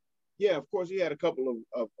 yeah, of course, he had a couple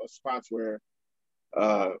of spots where,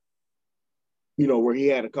 where he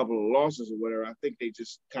had a couple of losses or whatever. I think they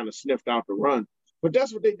just kind of sniffed out the run. But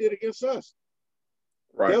that's what they did against us.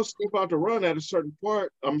 Right. They'll sniff out the run at a certain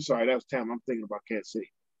part. I'm sorry, that was Tam. I'm thinking about Kansas City.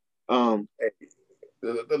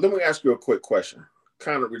 Let me ask you a quick question,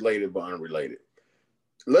 kind of related but unrelated.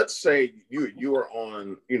 Let's say you are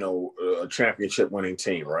on, a championship winning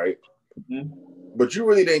team, right? Mm-hmm. But you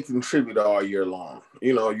really didn't contribute all year long.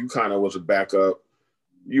 You kind of was a backup.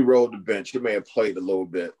 You rode the bench. You may have played a little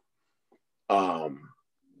bit.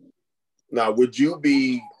 Now, would you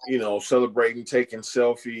be, celebrating, taking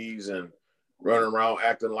selfies, and running around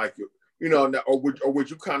acting like or would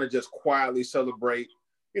you kind of just quietly celebrate?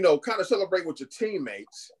 Kind of celebrate with your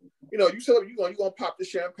teammates. You celebrate. You're gonna pop the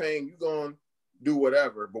champagne. You're gonna do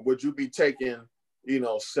whatever. But would you be taking,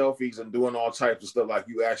 selfies and doing all types of stuff like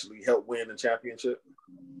you actually helped win the championship?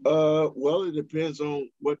 Well, it depends on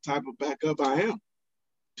what type of backup I am,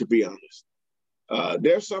 to be honest.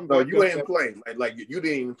 There's some. No, you ain't playing. Like you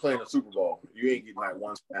didn't even play in the Super Bowl. You ain't getting like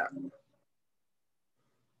one snap.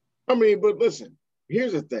 I mean, but listen,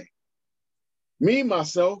 here's the thing. Me,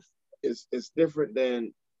 myself, is different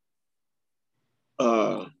than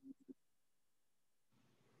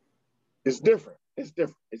it's different. It's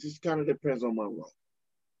different. It just kind of depends on my role.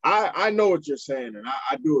 I know what you're saying, and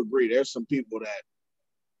I do agree. There's some people that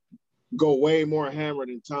go way more hammered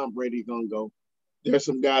than Tom Brady gonna go. There's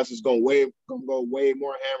some guys that's gonna go way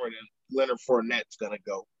more hammered than Leonard Fournette's gonna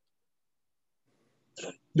go.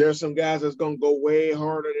 There's some guys that's gonna go way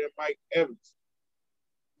harder than Mike Evans.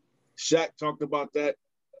 Shaq talked about that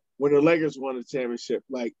when the Lakers won the championship.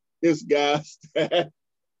 Like, this guy that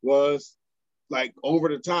was like over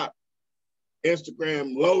the top.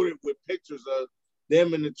 Instagram loaded with pictures of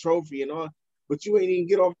them and the trophy and all, but you ain't even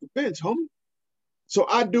get off the bench, homie. So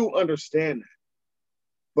I do understand that.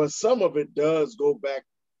 But some of it does go back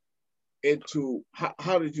into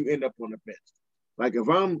how did you end up on the bench? Like, if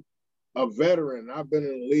I'm a veteran, I've been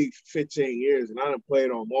in the league for 15 years and I done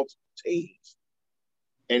played on multiple teams.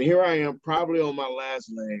 And here I am probably on my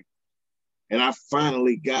last leg. And I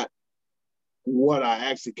finally got what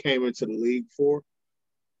I actually came into the league for.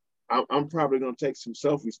 I'm probably going to take some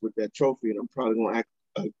selfies with that trophy, and I'm probably going to act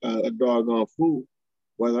a doggone fool,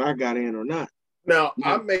 whether I got in or not. Now,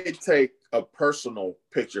 I may take a personal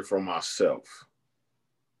picture for myself.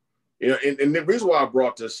 And the reason why I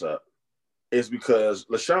brought this up is because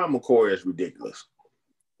LeSean McCoy is ridiculous.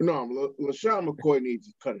 No, LeSean McCoy needs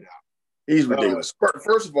to cut it out. He's ridiculous.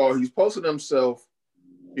 First of all, he's posting himself,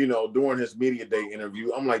 during his media day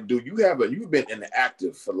interview. I'm like, dude, you've been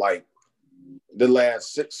inactive for like the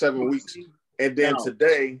last 6-7 weeks, and then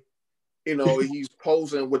today, he's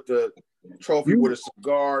posing with the trophy with a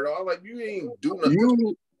cigar. I'm like, you ain't do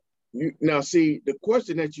nothing. Now, see, the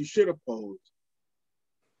question that you should have posed,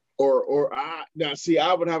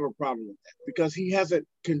 I would have a problem with that because he hasn't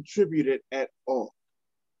contributed at all.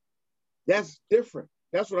 That's different.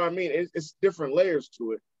 That's what I mean. It's different layers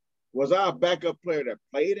to it. Was I a backup player that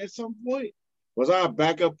played at some point? Was I a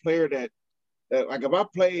backup player that like, if I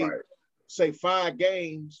played, say, 5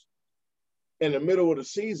 games in the middle of the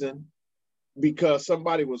season because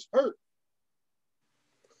somebody was hurt,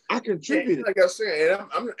 I contributed. Like I said,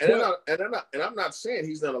 I'm not saying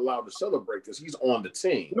he's not allowed to celebrate because he's on the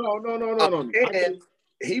team. No. And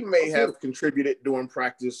he may have contributed during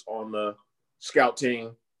practice on the scout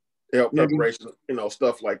team, help preparation,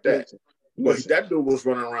 stuff like that. But that dude was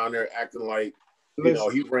running around there acting like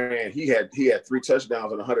Listen, he had 3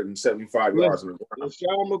 touchdowns and 175 yards in the ground.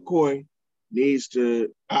 LaShawn McCoy needs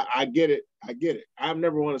to. I get it. I've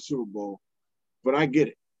never won a Super Bowl, but I get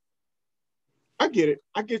it. I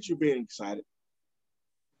get you being excited.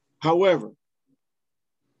 However,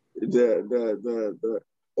 the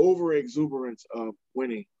over exuberance of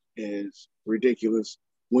winning is ridiculous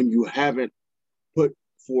when you haven't put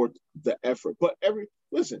forth the effort. But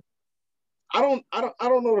listen, I don't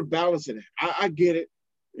know the balance in it. I get it.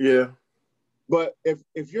 Yeah. But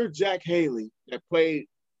if you're Jack Haley that played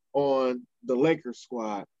on the Lakers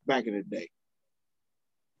squad back in the day,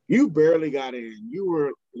 you barely got in. You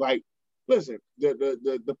were like, listen,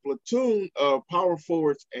 the platoon of power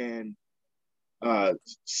forwards and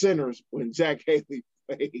centers when Jack Haley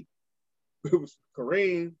played, it was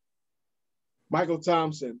Kareem, Michael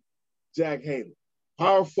Thompson, Jack Haley.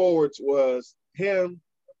 Power forwards was him,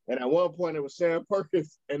 and at one point it was Sam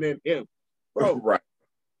Perkins, and then him. Bro, right.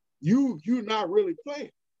 You're not really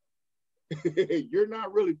playing. You're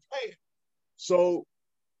not really playing. So,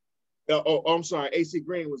 I'm sorry, AC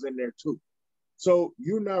Green was in there too. So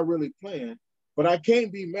you're not really playing. But I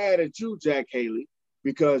can't be mad at you, Jack Haley,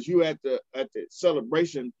 because you at the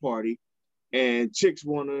celebration party and chicks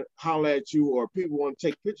want to holler at you or people want to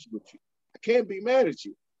take pictures with you. I can't be mad at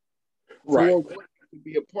you. Right. For to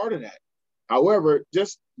be a part of that. However,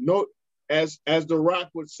 just note, as The Rock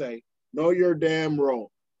would say, know your damn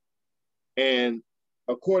role. And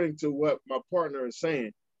according to what my partner is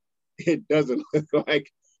saying, it doesn't look like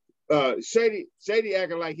Shady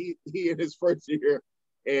acting like he in his first year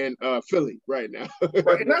in Philly right now.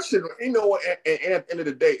 Right. And that shit, you know what? And at the end of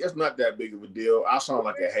the day, it's not that big of a deal. I sound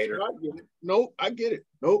like a hater. I get it.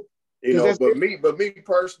 Nope. You know, but me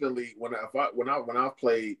personally, when I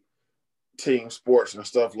played team sports and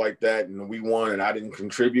stuff like that, and we won, and I didn't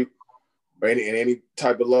contribute in any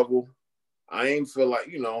type of level, I ain't feel like,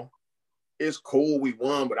 you know, it's cool we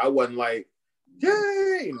won, but I wasn't like,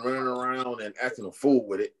 yay, and running around and acting a fool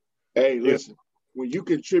with it. Hey, listen, when you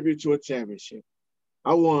contribute to a championship,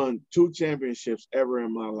 I won 2 championships ever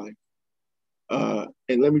in my life.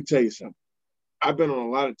 And let me tell you something. I've been on a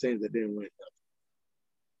lot of teams that didn't win.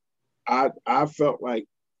 I felt like,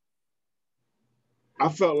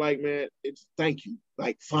 man, it's thank you.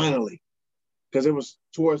 Like, finally. Because it was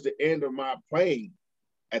towards the end of my playing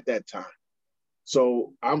at that time.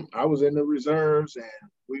 So I was in the reserves and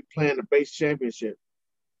we playing the base championship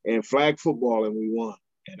in flag football and we won.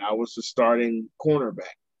 And I was the starting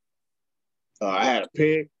cornerback. I had a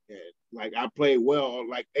pick and like I played well.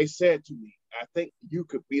 Like they said to me, I think you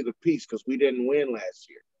could be the piece because we didn't win last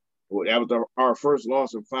year. Well, that was our first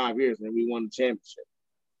loss in 5 years and then we won the championship.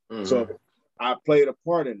 Mm-hmm. So I played a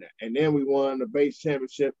part in that. And then we won the base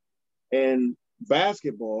championship in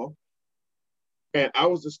basketball. And I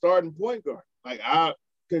was the starting point guard. Like I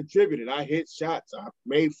contributed. I hit shots. I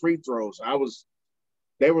made free throws.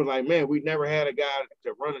 They were like, man, we never had a guy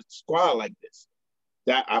to run a squad like this.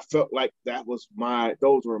 That I felt like that was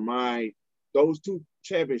those 2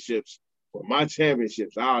 championships were my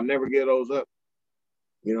championships. I'll never get those up.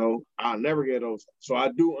 You know, I'll never get those. So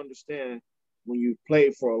I do understand when you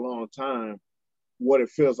play for a long time what it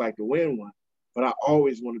feels like to win one, but I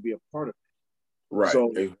always want to be a part of it. Right.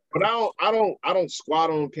 So, but I don't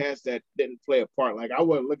squat on cats that didn't play a part. Like I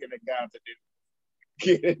wasn't looking at guys that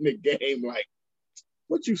didn't get in the game. Like,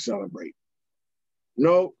 what you celebrate?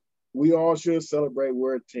 No, we all should celebrate.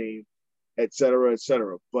 We're a team, et cetera, et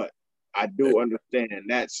cetera. But I do understand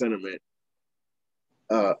that sentiment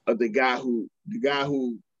of the guy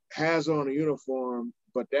who has on a uniform,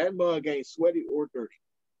 but that mug ain't sweaty or dirty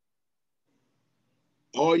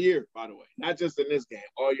all year. By the way, not just in this game,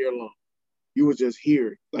 all year long. You were just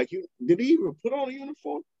here. Like, did he even put on a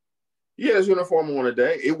uniform? Yeah, his uniform on a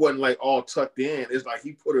day. It wasn't like all tucked in. It's like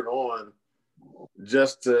he put it on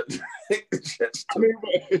just to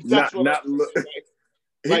not look.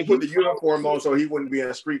 He put the uniform on so he wouldn't be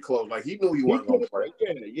in street clothes. Like he knew he wasn't going to play.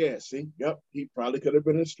 Yeah. See, yep. He probably could have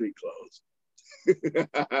been in street clothes.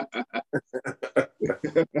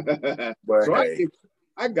 But so hey.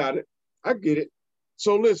 I got it. I get it.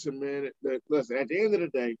 So listen, man. Listen. At the end of the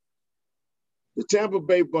day, the Tampa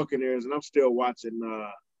Bay Buccaneers, and I'm still watching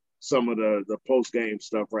some of the post game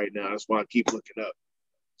stuff right now. That's why I keep looking up.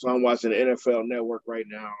 So I'm watching the NFL Network right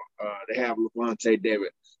now. They have Lavonte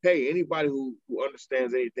David. Hey, anybody who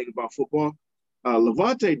understands anything about football,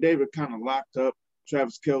 Lavonte David kind of locked up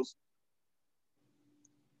Travis Kelce.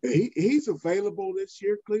 He's available this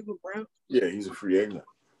year, Cleveland Browns. Yeah, he's a free agent.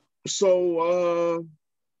 So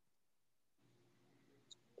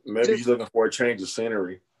maybe he's looking for a change of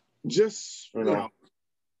scenery. Just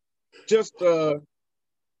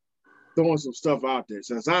throwing some stuff out there.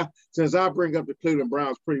 Since I bring up the Cleveland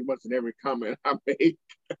Browns pretty much in every comment I make,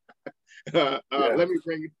 let me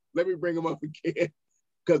bring him up again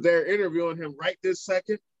because they're interviewing him right this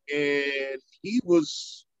second, and he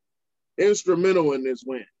was instrumental in this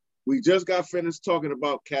win. We just got finished talking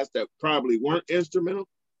about cats that probably weren't instrumental.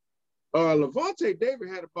 Lavonte David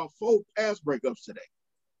had about 4 pass breakups today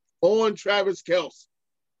on Travis Kelce.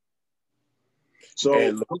 So,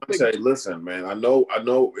 and Lavonte, listen, man, I know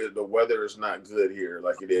the weather is not good here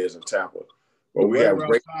like it is in Tampa, but we have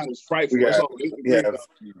great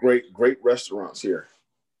restaurants here.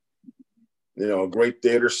 You know, great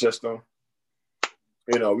theater system.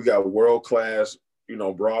 You know, we got world-class, you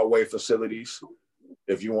know, Broadway facilities.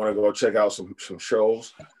 If you want to go check out some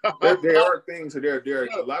shows, there are things. There are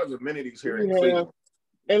a lot of amenities here in Cleveland.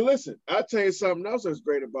 And listen, I'll tell you something else that's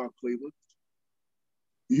great about Cleveland.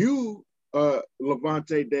 You,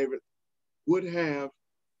 Lavonte David, would have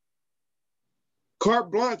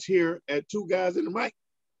carte blanche here at Two Guys in the Mic.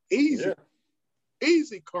 Easy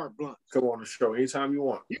carte blanche. Come on the show anytime you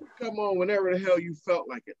want. You can come on whenever the hell you felt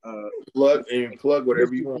like it. Plug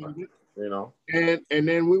whatever you want. You know, and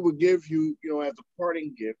then we would give you, you know, as a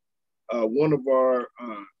parting gift, one of our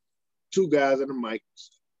Two Guys in the Mic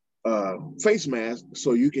face mask,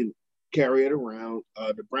 so you can carry it around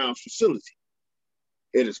the Browns facility.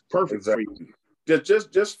 It is perfect for you.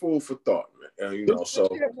 Just food for thought, man. You know, so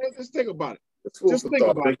man, just think about it. Just think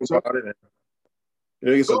about it. And, you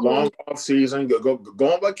know, it's a long off season. Go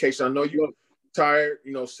on vacation. I know you're tired.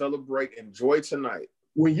 You know, celebrate, enjoy tonight.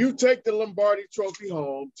 When you take the Lombardi Trophy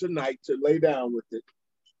home tonight to lay down with it,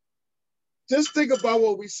 just think about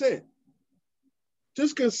what we said.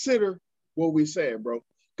 Just consider what we said, bro.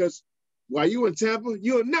 Because while you in Tampa,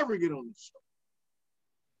 you'll never get on the show.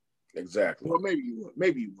 Exactly. Well, maybe you would.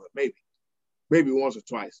 Maybe once or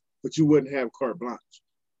twice, but you wouldn't have carte blanche.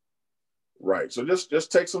 Right. So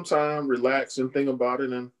just take some time, relax, and think about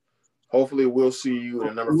it, and hopefully we'll see you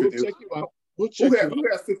in number 50. We'll check you out. Who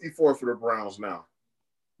has 54 for the Browns now?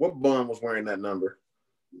 What bum was wearing that number?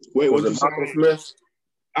 Wait, was it Malcolm Smith?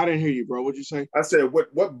 I didn't hear you, bro. What'd you say? I said,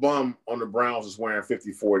 what bum on the Browns is wearing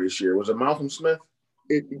 54 this year? Was it Malcolm Smith?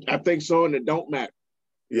 I think so, and it don't matter.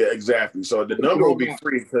 Yeah, exactly. So the number will be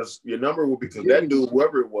free because that dude,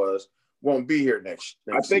 whoever it was, won't be here next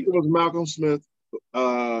I think it was Malcolm Smith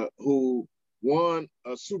who won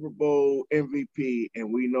a Super Bowl MVP,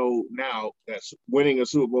 and we know now that winning a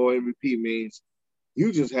Super Bowl MVP means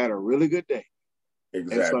you just had a really good day.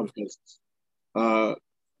 Exactly. In some cases.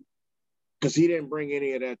 Because he didn't bring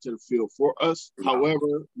any of that to the field for us. No.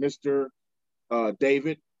 However, Mr.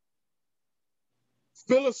 David,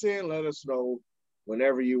 fill us in, let us know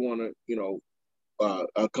whenever you want to, you know,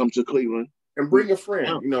 come to Cleveland. And bring a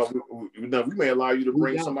friend. You know, we may allow you to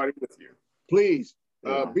bring somebody with you. Please,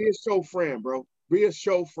 be a show friend, bro. Be a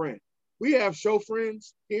show friend. We have show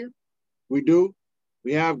friends here. We do.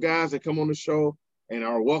 We have guys that come on the show and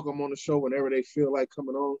are welcome on the show whenever they feel like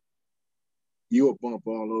coming on. You'll bump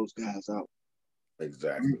all those guys out.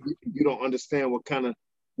 Exactly. You don't understand what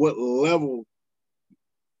level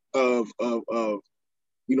of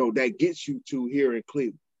you know that gets you to here in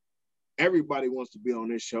Cleveland. Everybody wants to be on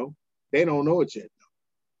this show. They don't know it yet,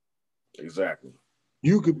 though. Exactly.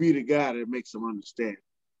 You could be the guy that makes them understand.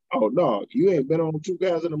 Oh no, you ain't been on Two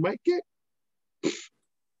Guys in the Mic yet?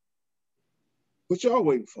 What y'all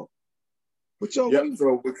waiting for? Waiting for?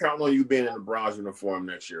 So we're counting on you being in the Browns uniform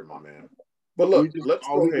next year, my man. But look, let's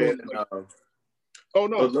go ahead and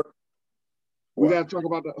we got to talk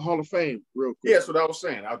about the Hall of Fame real quick. Yeah, that's what I was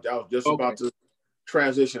saying. I was just about to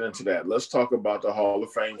transition into that. Let's talk about the Hall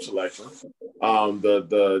of Fame selection.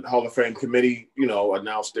 The Hall of Fame committee, you know,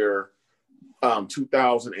 announced their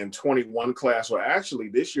 2021 class. Well, actually,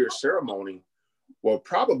 this year's ceremony will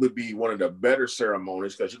probably be one of the better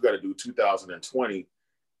ceremonies because you got to do 2020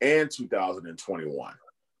 and 2021.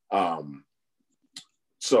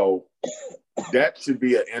 So that should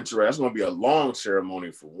be that's going to be a long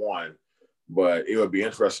ceremony for one, but it would be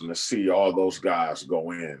interesting to see all those guys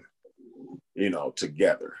go in, you know,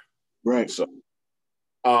 together. Right. So,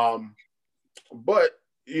 but,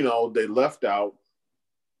 you know, they left out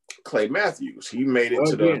Clay Matthews. He made it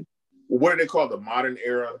to what do they call the modern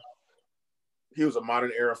era? He was a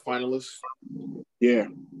modern era finalist. Yeah.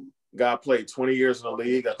 Guy played 20 years in the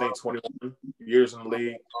league. I think 21 years in the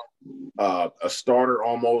league. A starter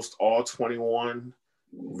almost all 21.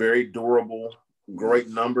 Very durable, great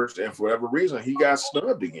numbers. And for whatever reason, he got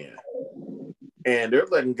snubbed again. And they're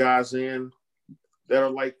letting guys in that are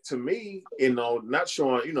like, to me, you know, not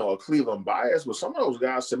showing, you know, a Cleveland bias, but some of those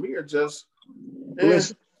guys to me are just,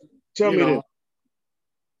 Listen, tell me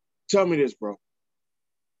this, bro.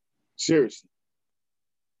 Seriously.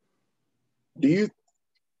 I'm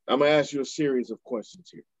going to ask you a series of questions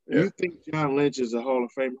here. Do you think John Lynch is a Hall of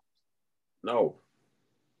Famer? No.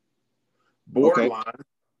 Borderline.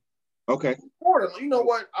 Okay. Borderline. You know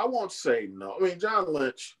what? I won't say no. I mean, John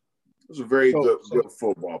Lynch was a very good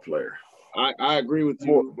football player. I agree with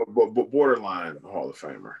you. But borderline Hall of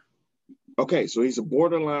Famer. Okay, so he's a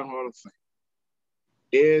borderline Hall of Fame.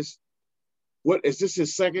 Is this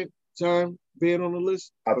his second time being on the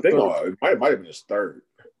list? I think it might have been his third.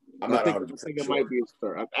 I think it might be his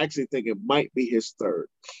third. I actually think it might be his third.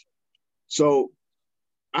 So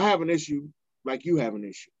I have an issue like you have an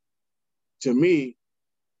issue. To me,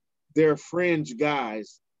 they're fringe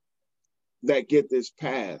guys that get this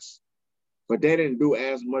pass, but they didn't do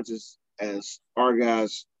as much as our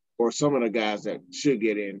guys or some of the guys that should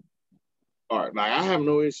get in. All right, like I have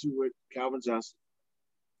no issue with Calvin Johnson.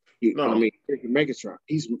 I mean, freaking Megatron.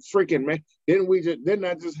 He's freaking Didn't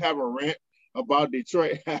I just have a rant about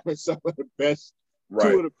Detroit having some of the best,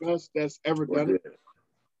 two of the best that's ever done it?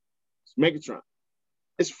 It's Megatron.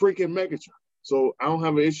 It's freaking Megatron. So I don't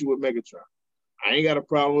have an issue with Megatron. I ain't got a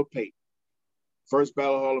problem with Peyton. First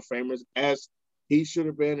ballot Hall of Famers, as he should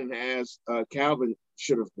have been and as Calvin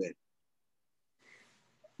should have been.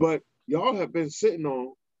 But y'all have been sitting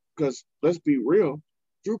on, because let's be real,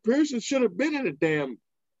 Drew Pearson should have been in the damn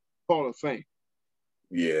Hall of Fame.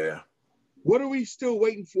 Yeah. What are we still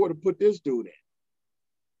waiting for to put this dude in?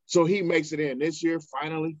 So he makes it in this year,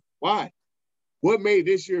 finally. Why? What made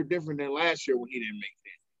this year different than last year when he didn't make it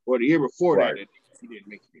in? Or the year before that he didn't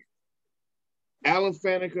make it in? Alan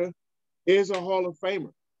Faneca is a Hall of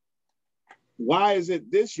Famer. Why is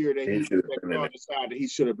it this year that he decided he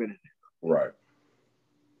should have been in it? Right.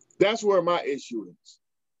 That's where my issue is.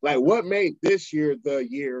 Like, what made this year the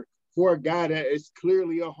year for a guy that is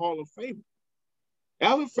clearly a Hall of Famer?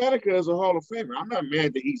 Alan Faneca is a Hall of Famer. I'm not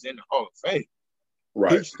mad that he's in the Hall of Fame.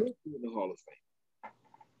 Right. He should be in the Hall of Fame.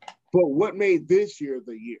 But what made this year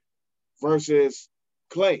the year versus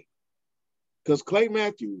Clay? Because Clay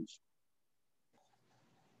Matthews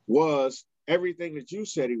was everything that you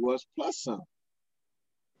said he was, plus some.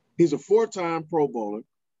 He's a 4-time Pro Bowler.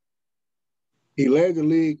 He led the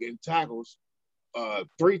league in tackles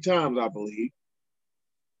 3 times, I believe.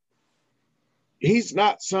 He's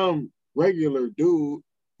not some regular dude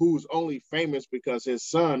who's only famous because his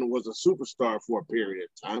son was a superstar for a period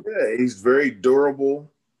of time. Yeah, he's very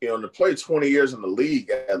durable. To play 20 years in the league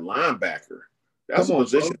at linebacker, that's a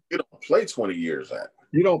position you don't play 20 years at.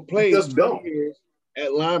 You don't play 20 years at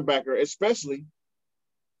linebacker, especially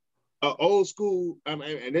an old school. I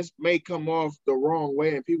mean, and this may come off the wrong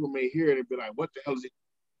way, and people may hear it and be like, "What the hell is it?"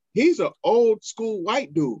 He's an old school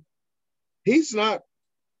white dude. He's not.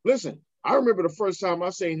 Listen, I remember the first time I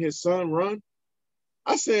seen his son run.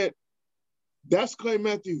 I said, "That's Clay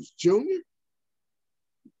Matthews Jr."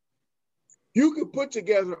 You could put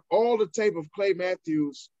together all the tape of Clay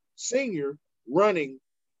Matthews Sr. running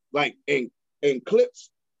like in clips.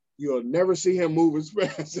 You'll never see him move as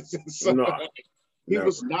fast as his son. No, he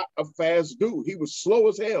was not a fast dude. He was slow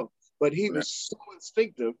as hell, but he was so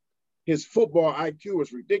instinctive. His football IQ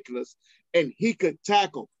was ridiculous, and he could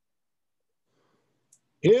tackle.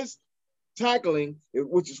 His tackling,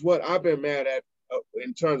 which is what I've been mad at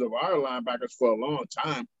in terms of our linebackers for a long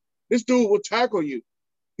time, this dude will tackle you.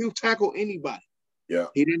 He'll tackle anybody. Yeah.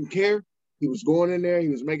 He didn't care. He was going in there. He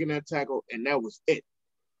was making that tackle, and that was it,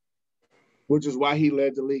 which is why he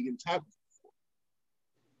led the league in tackles.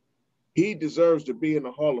 He deserves to be in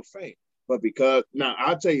the Hall of Fame. But because, now,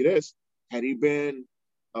 I'll tell you this, had he been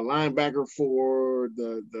a linebacker for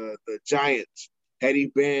the Giants, had he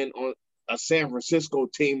been on a San Francisco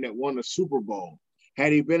team that won the Super Bowl,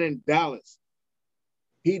 had he been in Dallas,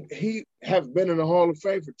 he have been in the Hall of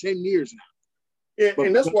Fame for 10 years now. Yeah,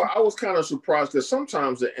 and that's why I was kind of surprised because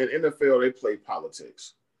sometimes in NFL they play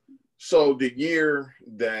politics. So the year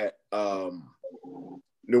that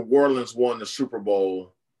New Orleans won the Super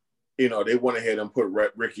Bowl, they went ahead and put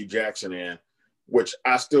Ricky Jackson in, which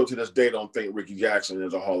I still to this day don't think Ricky Jackson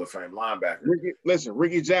is a Hall of Fame linebacker.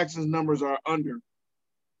 Ricky Jackson's numbers are under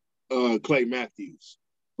Clay Matthews.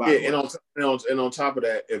 Yeah, and on top of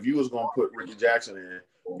that, if you was going to put Ricky Jackson in,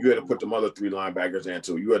 you had to put them other 3 linebackers in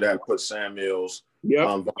too. You had to put Sam Mills.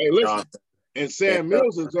 Yeah. And Sam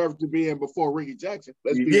Mills deserved to be in before Ricky Jackson.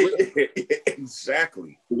 Let's be real.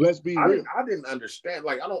 Exactly. Let's be real. I didn't understand.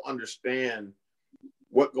 Like, I don't understand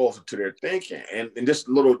what goes into their thinking. And just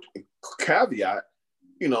a little caveat,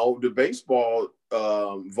 the baseball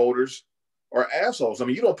voters are assholes. I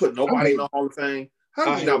mean, you don't put nobody in the Hall of Fame.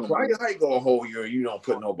 How you go a whole year and you don't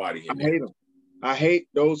put nobody in there? I hate them. I hate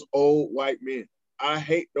those old white men.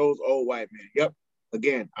 Yep.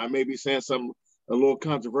 again, I may be saying something a little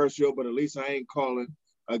controversial, but at least I ain't calling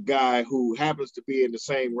a guy who happens to be in the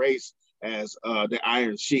same race as the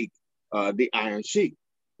Iron Sheik, the Iron Sheik.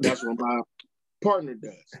 That's what my partner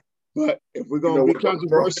does. But if we're gonna be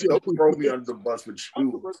controversial, don't throw me under the bus with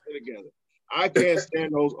you. Together. I can't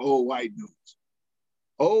stand those old white dudes.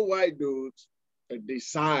 Old white dudes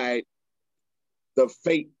decide the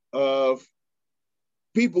fate of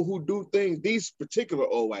people who do things. These particular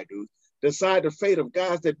old white dudes decide the fate of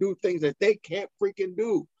guys that do things that they can't freaking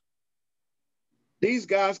do. These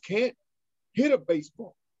guys can't hit a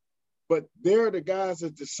baseball, but they're the guys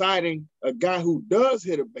that's deciding a guy who does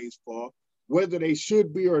hit a baseball, whether they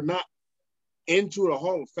should be or not into the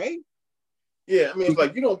Hall of Fame. Yeah, I mean, it's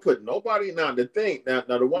like you don't put nobody. Now,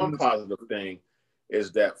 the one positive thing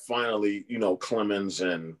is that finally, Clemens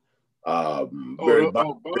and Bonds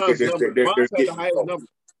had the highest number.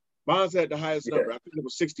 Bonds had the highest number. I think it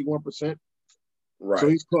was 61%. Right. So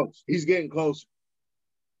he's close. He's getting closer.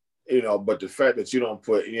 But the fact that you don't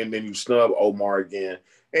put, and then you snub Omar again.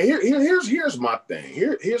 And here's my thing.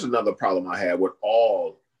 Here's another problem I have with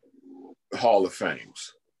all Hall of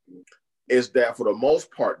Fames is that for the most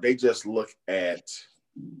part they just look at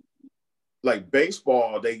like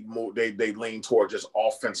baseball. They lean toward just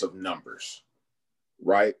offensive numbers,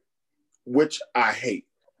 right? Which I hate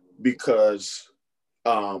because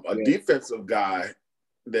a defensive guy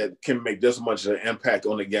that can make this much of an impact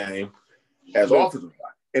on the game as offensive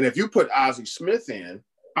guy. And if you put Ozzie Smith in,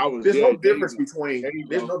 there's no difference between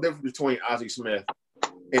Ozzie Smith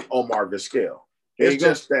and Omar Vizquel. It's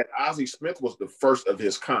just that Ozzie Smith was the first of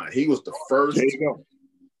his kind. He was the first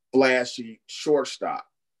flashy shortstop.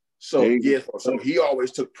 So he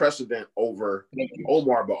always took precedent over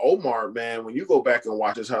Omar. But Omar, man, when you go back and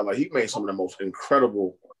watch his highlight, he made some of the most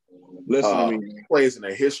incredible plays in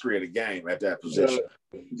the history of the game at that position.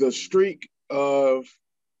 The streak of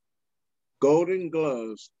Golden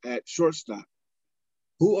Gloves at shortstop.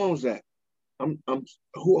 Who owns that?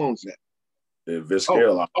 Who owns that?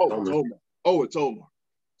 Vizquel. It's Omar.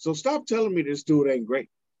 So stop telling me this dude ain't great.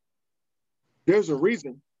 There's a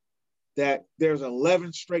reason that there's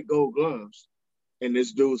 11 straight Gold Gloves in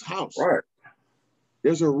this dude's house. Right.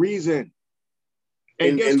 There's a reason.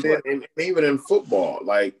 And even in football,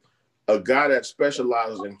 like a guy that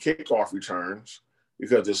specializes in kickoff returns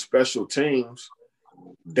because it's special teams,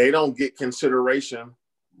 they don't get consideration.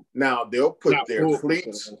 Now they'll put their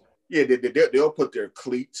cleats. Yeah, they'll put their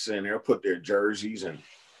cleats and they'll put their jerseys and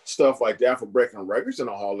stuff like that for breaking records in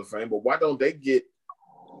the Hall of Fame. But why don't they get?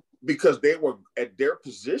 Because they were at their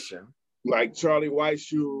position, like Charlie White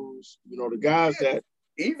Shoes. The guys that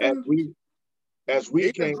even as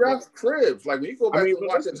we came Josh Cribbs. Like when you go back and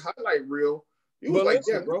watch his highlight reel, you was like,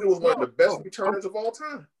 this was one of the best returners of all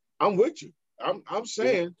time. I'm with you. I'm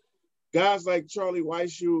saying guys like Charlie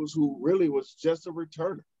White Shoes, who really was just a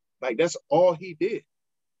returner. Like that's all he did.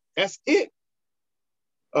 That's it.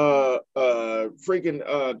 The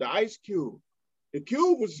Ice Cube. The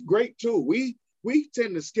Cube was great too. We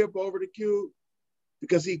tend to skip over the Cube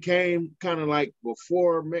because he came kind of like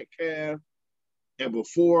before Metcalf and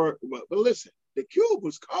before. But listen, the Cube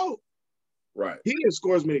was cold. Right. He didn't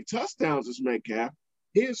score as many touchdowns as Metcalf.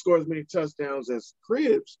 He didn't score as many touchdowns as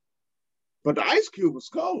Cribbs. But the Ice Cube was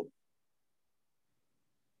cold.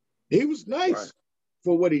 He was nice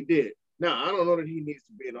for what he did. Now, I don't know that he needs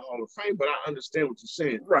to be in the Hall of Fame, but I understand what you're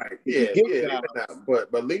saying. Right. Yeah.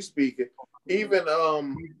 But at least speaking, even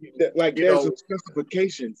there's a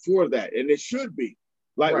justification for that, and it should be.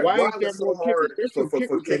 Like, why is there more kickers?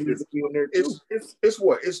 For kickers? It's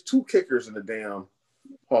what? It's 2 kickers in the damn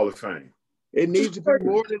Hall of Fame. It needs to be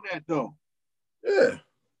more than that, though. Yeah.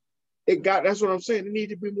 That's what I'm saying. It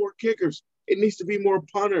needs to be more kickers. It needs to be more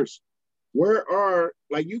punters.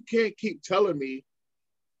 You can't keep telling me,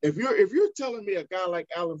 if you're telling me a guy like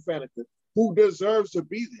Alan Faneca, who deserves to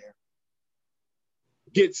be there,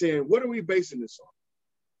 gets in, what are we basing this on?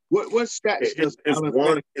 What stats does Alan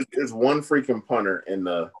Faneca? It's one freaking punter in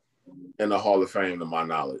the Hall of Fame, to my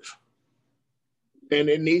knowledge. And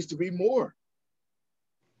it needs to be more.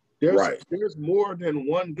 There's more than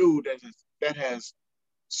one dude that has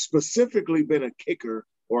specifically been a kicker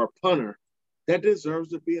or a punter that deserves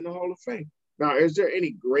to be in the Hall of Fame. Now, is there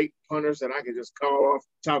any great punters that I can just call off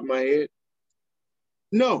the top of my head?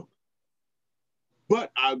 No.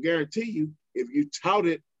 But I'll guarantee you, if you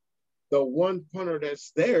touted the one punter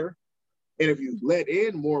that's there, and if you let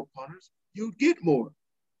in more punters, you'd get more.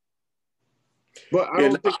 But I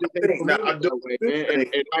don't think that they promote that way,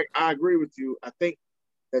 man. And I agree with you. I think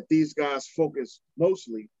that these guys focus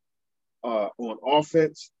mostly on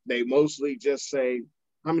offense. They mostly just say,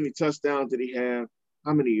 how many touchdowns did he have?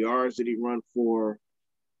 how many yards did he run for?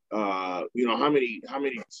 How many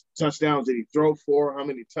touchdowns did he throw for? How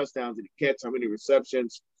many touchdowns did he catch? How many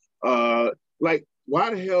receptions? Like, why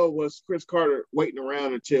the hell was Cris Carter waiting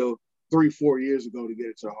around until 3-4 years ago to get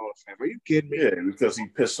into the Hall of Fame? Are you kidding me? Yeah, because he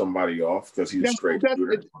pissed somebody off because he's a straight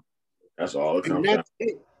shooter. That's all it comes down.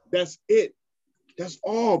 That's it. That's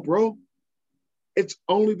all, bro. It's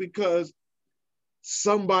only because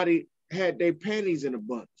somebody had their panties in a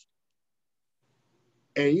bunch.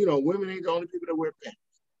 And, women ain't the only people that wear panties.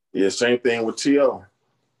 Yeah, same thing with T.O.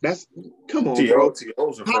 Come on, T.O. bro.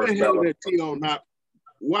 T.O.'s a How first the hell ballot. did T.O. not?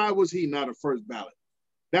 Why was he not a first ballot?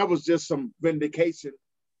 That was just some vindication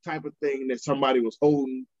type of thing that somebody was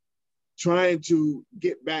holding, trying to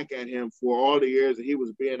get back at him for all the years that he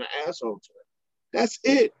was being an asshole to him. That's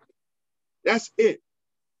it. That's it.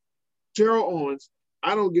 Terrell Owens,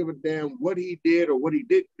 I don't give a damn what he did or what he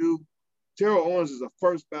didn't do. Terrell Owens is a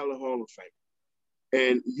first ballot Hall of Famer.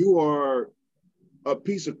 And you are a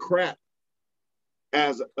piece of crap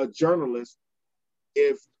as a journalist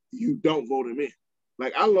if you don't vote him in.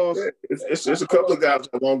 Like, I lost. It's a couple of guys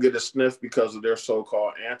that won't get a sniff because of their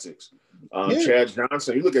so-called antics. Chad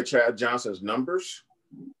Johnson, you look at Chad Johnson's numbers.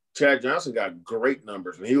 Chad Johnson got great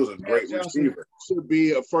numbers, and he was a great receiver. Should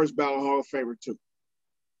be a first ballot Hall of Famer too.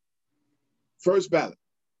 First ballot.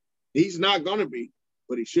 He's not going to be,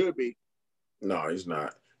 but he should be. No, he's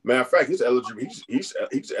not. Matter of fact, he's eligible. He's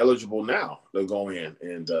eligible now to go in,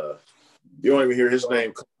 and you don't even hear his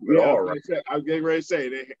name at all, right? I was getting ready to say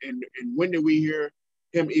that. And when did we hear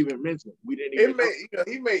him even mentioned? We didn't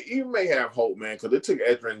even. He may have hope, man, because it took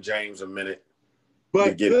Edgerrin James a minute.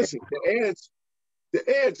 But listen, the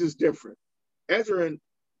edge is different. Edgerrin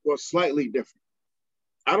was slightly different.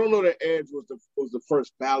 I don't know that Edge was the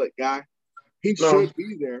first ballot guy. He should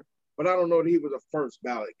be there, but I don't know that he was a first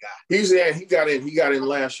ballot guy. He's in. He got in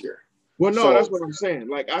last year. Well, no, that's what I'm saying.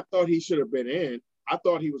 Like, I thought he should have been in. I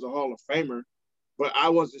thought he was a Hall of Famer, but I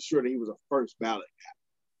wasn't sure that he was a first ballot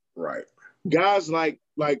guy. Right. Guys like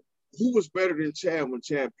who was better than Chad when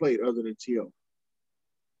Chad played other than T.O.?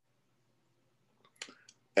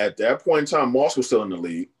 At that point in time, Moss was still in the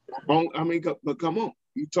league. I mean, but come on.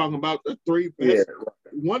 You talking about the three best? Yeah,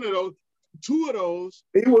 right. One of those, two of those.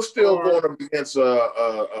 He was still going up against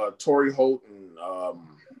Torrey Holt and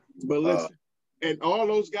but listen, and all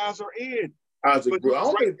those guys are in. Isaac Bruce.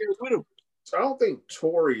 I don't think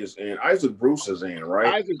Torrey is in. Isaac Bruce is in,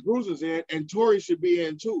 right? Isaac Bruce is in, and Torrey should be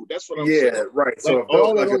in too. That's what I'm saying. Yeah, right. So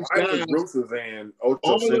if Isaac Bruce is in, all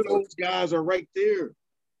of those guys are right there.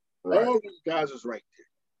 Right. All those guys is right there.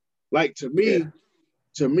 Like, to me,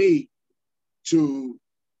 to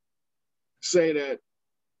say that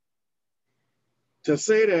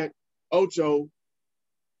Ocho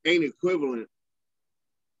ain't equivalent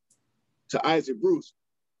to Isaac Bruce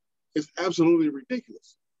is absolutely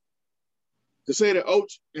ridiculous. To say that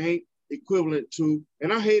Oach ain't equivalent to,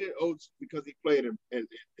 and I hated Oach because he played in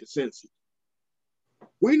Cincy.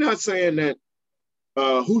 We're not saying that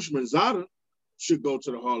Houshmandzadeh should go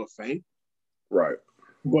to the Hall of Fame. Right.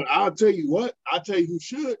 But I'll tell you who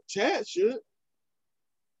should. Chad should.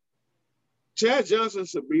 Chad Johnson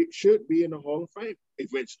should be in the Hall of Fame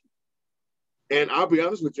eventually. And I'll be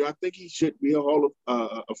honest with you, I think he should be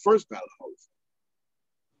a first ballot Hall of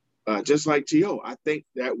Fame. Just like T.O. I think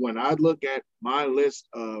that when I look at my list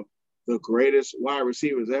of the greatest wide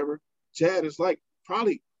receivers ever, Chad is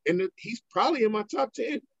he's probably in my top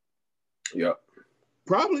 10. Yeah.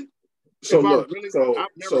 Probably. So look,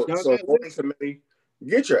 voting committee,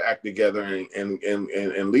 get your act together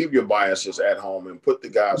and leave your biases at home and put the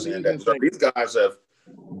guys in. These guys have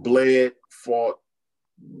bled, fought,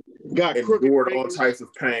 endured all types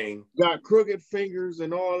of pain, got crooked fingers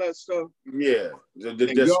and all that stuff. Yeah, because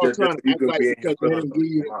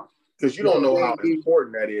you don't know how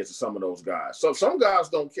important that is to some of those guys. So some guys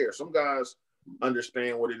don't care. Some guys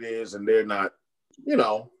understand what it is, and they're not.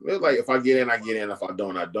 It's like, if I get in, I get in. If I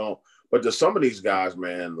don't, I don't. But to some of these guys,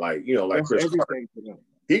 man, like Cris Carter,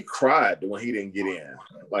 he cried when he didn't get in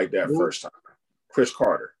like that first time. Cris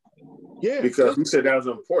Carter. Yeah. Because he said that was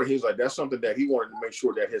important. He's like, that's something that he wanted to make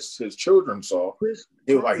sure that his children saw.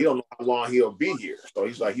 He was like, he don't know how long he'll be here. So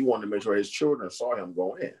he's like, he wanted to make sure his children saw him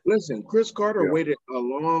go in. Listen, Cris Carter waited a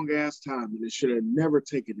long ass time, and it should have never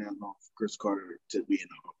taken that long for Cris Carter to be in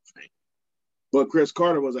the Hall of Fame. But Cris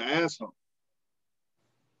Carter was an asshole.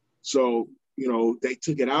 So, they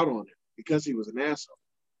took it out on him because he was an asshole.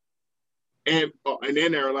 And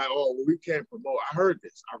then they were like, oh, well, we can't promote. I heard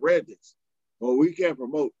this. I read this. Well, we can't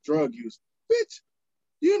promote drug use. Bitch,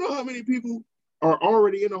 do you know how many people are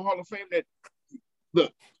already in the Hall of Fame that,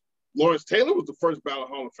 look, Lawrence Taylor was the first ballot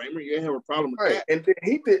Hall of Famer. You didn't have a problem with that. And then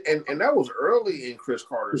he did, and that was early in Cris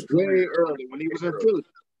Carter's career. Way early when he was in Philly.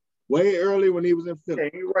 Way early when he was in Philly. Yeah,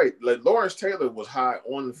 you're right. Like Lawrence Taylor was high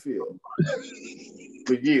on the field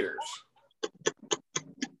for years.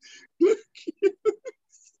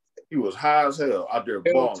 He was high as hell out there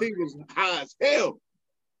balling. LT was high as hell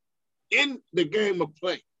in the game of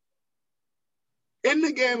play. In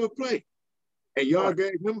the game of play. And y'all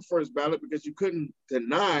gave him first ballot because you couldn't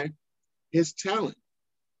deny his talent.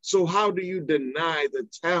 So how do you deny the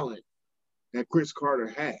talent that Cris Carter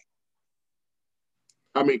had?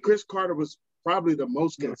 I mean, Cris Carter was probably the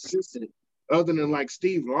most consistent, other than like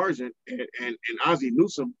Steve Largent and Ozzie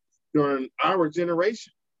Newsome during our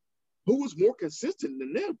generation. Who was more consistent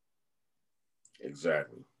than them?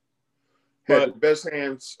 Exactly. Had the best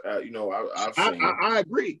hands, I've seen. I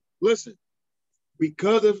agree. Listen,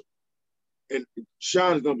 because of, and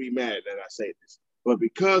Sean is going to be mad that I say this, but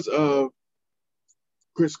because of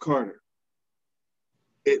Cris Carter,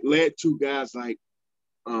 it led to guys like,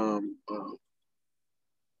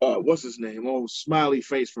 what's his name? Oh, smiley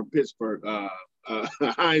face from Pittsburgh,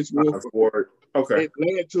 Hines Ward. Okay. It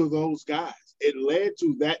led to those guys. It led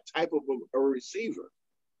to that type of a receiver.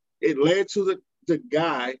 It led to the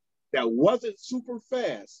guy that wasn't super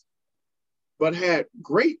fast, but had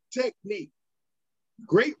great technique,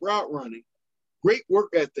 great route running, great work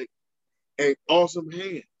ethic, and awesome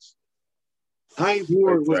hands. Hines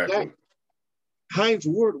Ward was that. Hines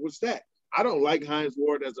Ward was that. I don't like Hines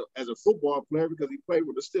Ward as a football player because he played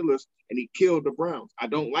with the Steelers and he killed the Browns. I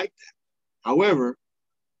don't like that. However,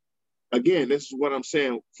 again, this is what I'm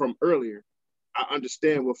saying from earlier. I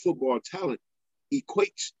understand what football talent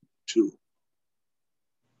equates to.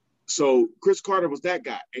 So Cris Carter was that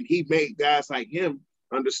guy, and he made guys like him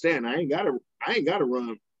understand I ain't gotta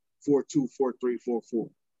run 4-2, 4-3, 4-4.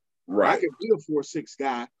 Right. I can be a 4-6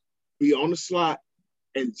 guy, be on the slot,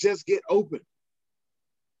 and just get open.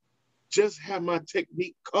 Just have my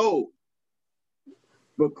technique cold.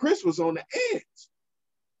 But Cris was on the edge.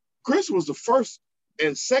 Cris was the first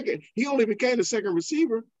and second. He only became the second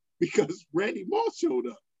receiver because Randy Moss showed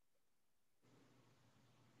up.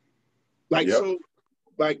 So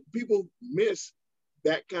people miss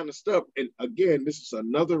that kind of stuff. And again, this is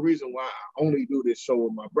another reason why I only do this show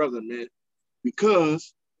with my brother, man,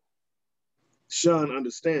 because Sean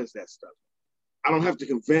understands that stuff. I don't have to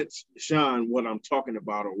convince Sean what I'm talking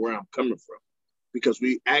about or where I'm coming from because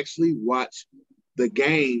we actually watch the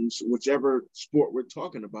games, whichever sport we're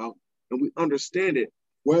talking about, and we understand it,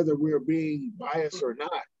 whether we're being biased or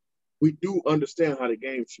not. We do understand how the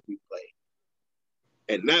game should be played.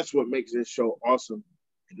 And that's what makes this show awesome.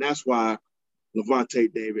 And that's why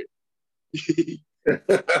Lavonte David, he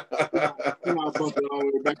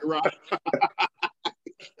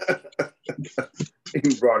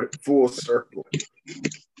brought it full circle.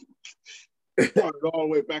 Brought it all the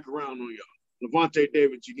way back around on y'all. Lavonte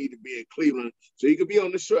David, you need to be in Cleveland so you can be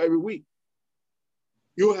on the show every week.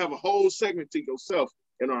 You'll have a whole segment to yourself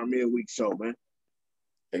in our midweek show, man.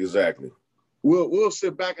 Exactly. We'll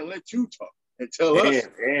sit back and let you talk and tell us.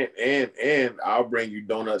 And I'll bring you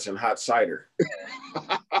donuts and hot cider.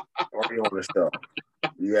 Already on the stuff.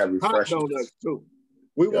 You got refreshments. Hot donuts too.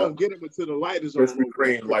 We won't get them until the light is on. Krispy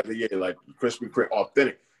Kreme, like Krispy Kreme,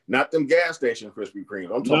 authentic. Not them gas station Krispy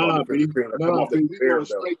Kremes. I'm talking about the Krispy Kreme that come off the conveyor belt.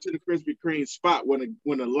 Straight to the Krispy Kreme spot when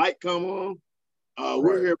the light come on.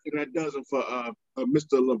 We're here for that dozen for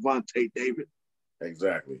Mr. Lavonte David.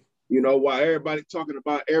 Exactly. You know, while everybody talking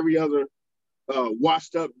about every other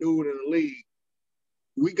washed up dude in the league,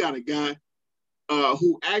 we got a guy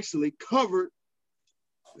who actually covered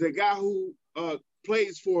the guy who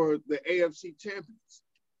plays for the AFC champions.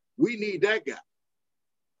 We need that guy.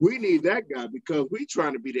 We need that guy because we're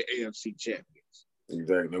trying to be the AFC champions.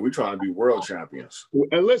 Exactly. We're trying to be world champions.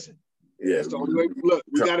 And listen, yeah, the only way. Look,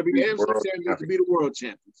 we got to be the AFC champions to be the world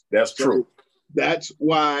champions. That's true. That's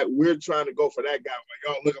why we're trying to go for that guy.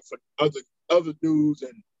 While y'all looking for other dudes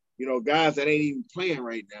and guys that ain't even playing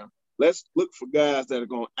right now. Let's look for guys that are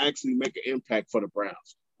going to actually make an impact for the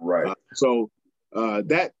Browns. Right. So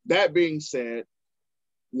that being said,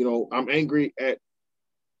 I'm angry at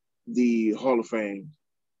the Hall of Fame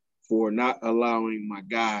for not allowing my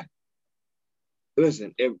guy.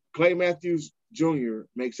 Listen, if Clay Matthews Jr.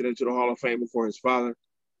 makes it into the Hall of Fame before his father,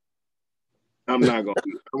 I'm not gonna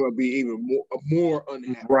be. I'm gonna be even more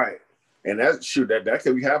unhappy. Right, and that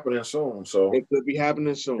could be happening soon. So it could be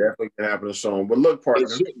happening soon. Definitely can happen soon. But look, partner,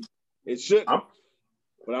 it shouldn't.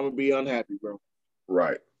 But I'm gonna be unhappy, bro.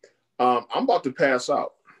 Right. I'm about to pass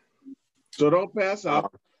out. So don't pass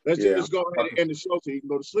out. Let's just go ahead and end the show so you can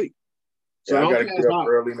go to sleep. So I don't gotta get up pass out.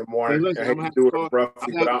 early in the morning. Listen, I hate to do it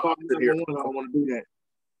abruptly, but I'm here. here. I don't want to do that.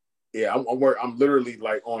 Yeah, I'm literally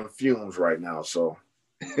like on fumes right now. So,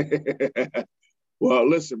 well,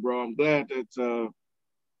 listen, bro, I'm glad that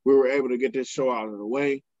we were able to get this show out of the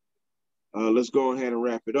way. Let's go ahead and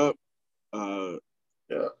wrap it up.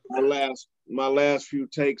 yeah. My last few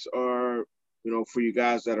takes are, for you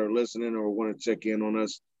guys that are listening or want to check in on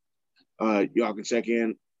us. Y'all can check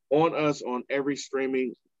in on us on every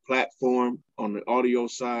streaming platform on the audio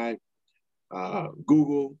side.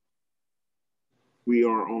 Google. We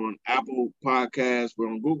are on Apple Podcasts. We're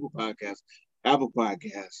on Google Podcasts, Apple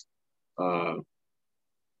Podcasts,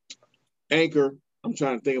 Anchor. I'm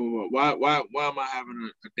trying to think of why am I having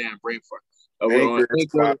a damn brain fart? We're on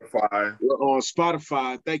Anchor, Spotify. We're on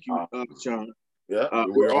Spotify. Thank you, Sean. Yeah,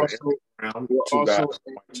 we're also Two Guys in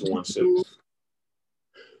a Mic 216.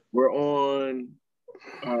 We're on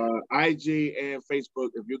IG and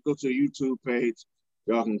Facebook. If you go to the YouTube page,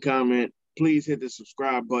 y'all can comment. Please hit the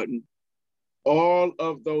subscribe button. All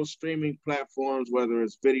of those streaming platforms, whether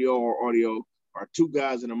it's video or audio, are Two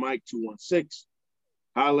Guys in a Mic 216.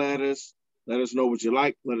 Holla at us. Let us know what you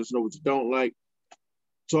like. Let us know what you don't like.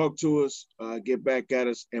 Talk to us. Get back at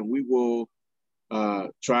us, and we will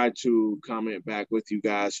try to comment back with you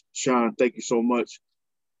guys. Sean, thank you so much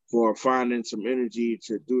for finding some energy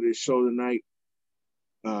to do this show tonight.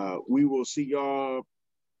 We will see y'all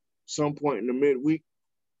some point in the midweek.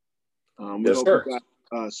 We hope you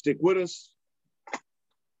guys stick with us.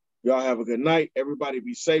 Y'all have a good night. Everybody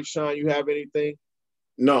be safe. Sean, you have anything?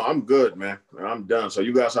 No, I'm good, man. I'm done. So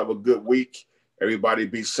you guys have a good week. Everybody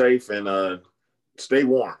be safe and stay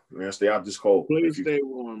warm, man. Stay out this cold. Please stay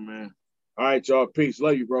warm, man. All right, y'all. Peace.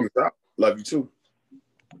 Love you, bro. Love you too.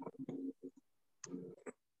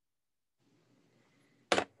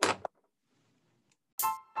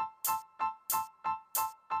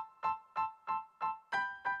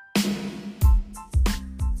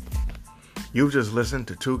 You've just listened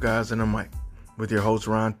to Two Guys in a Mic with your hosts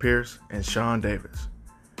Ron Pierce and Sean Davis.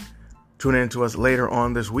 Tune in to us later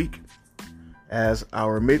on this week as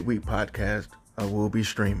our midweek podcast will be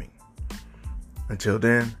streaming. Until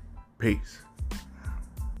then, peace.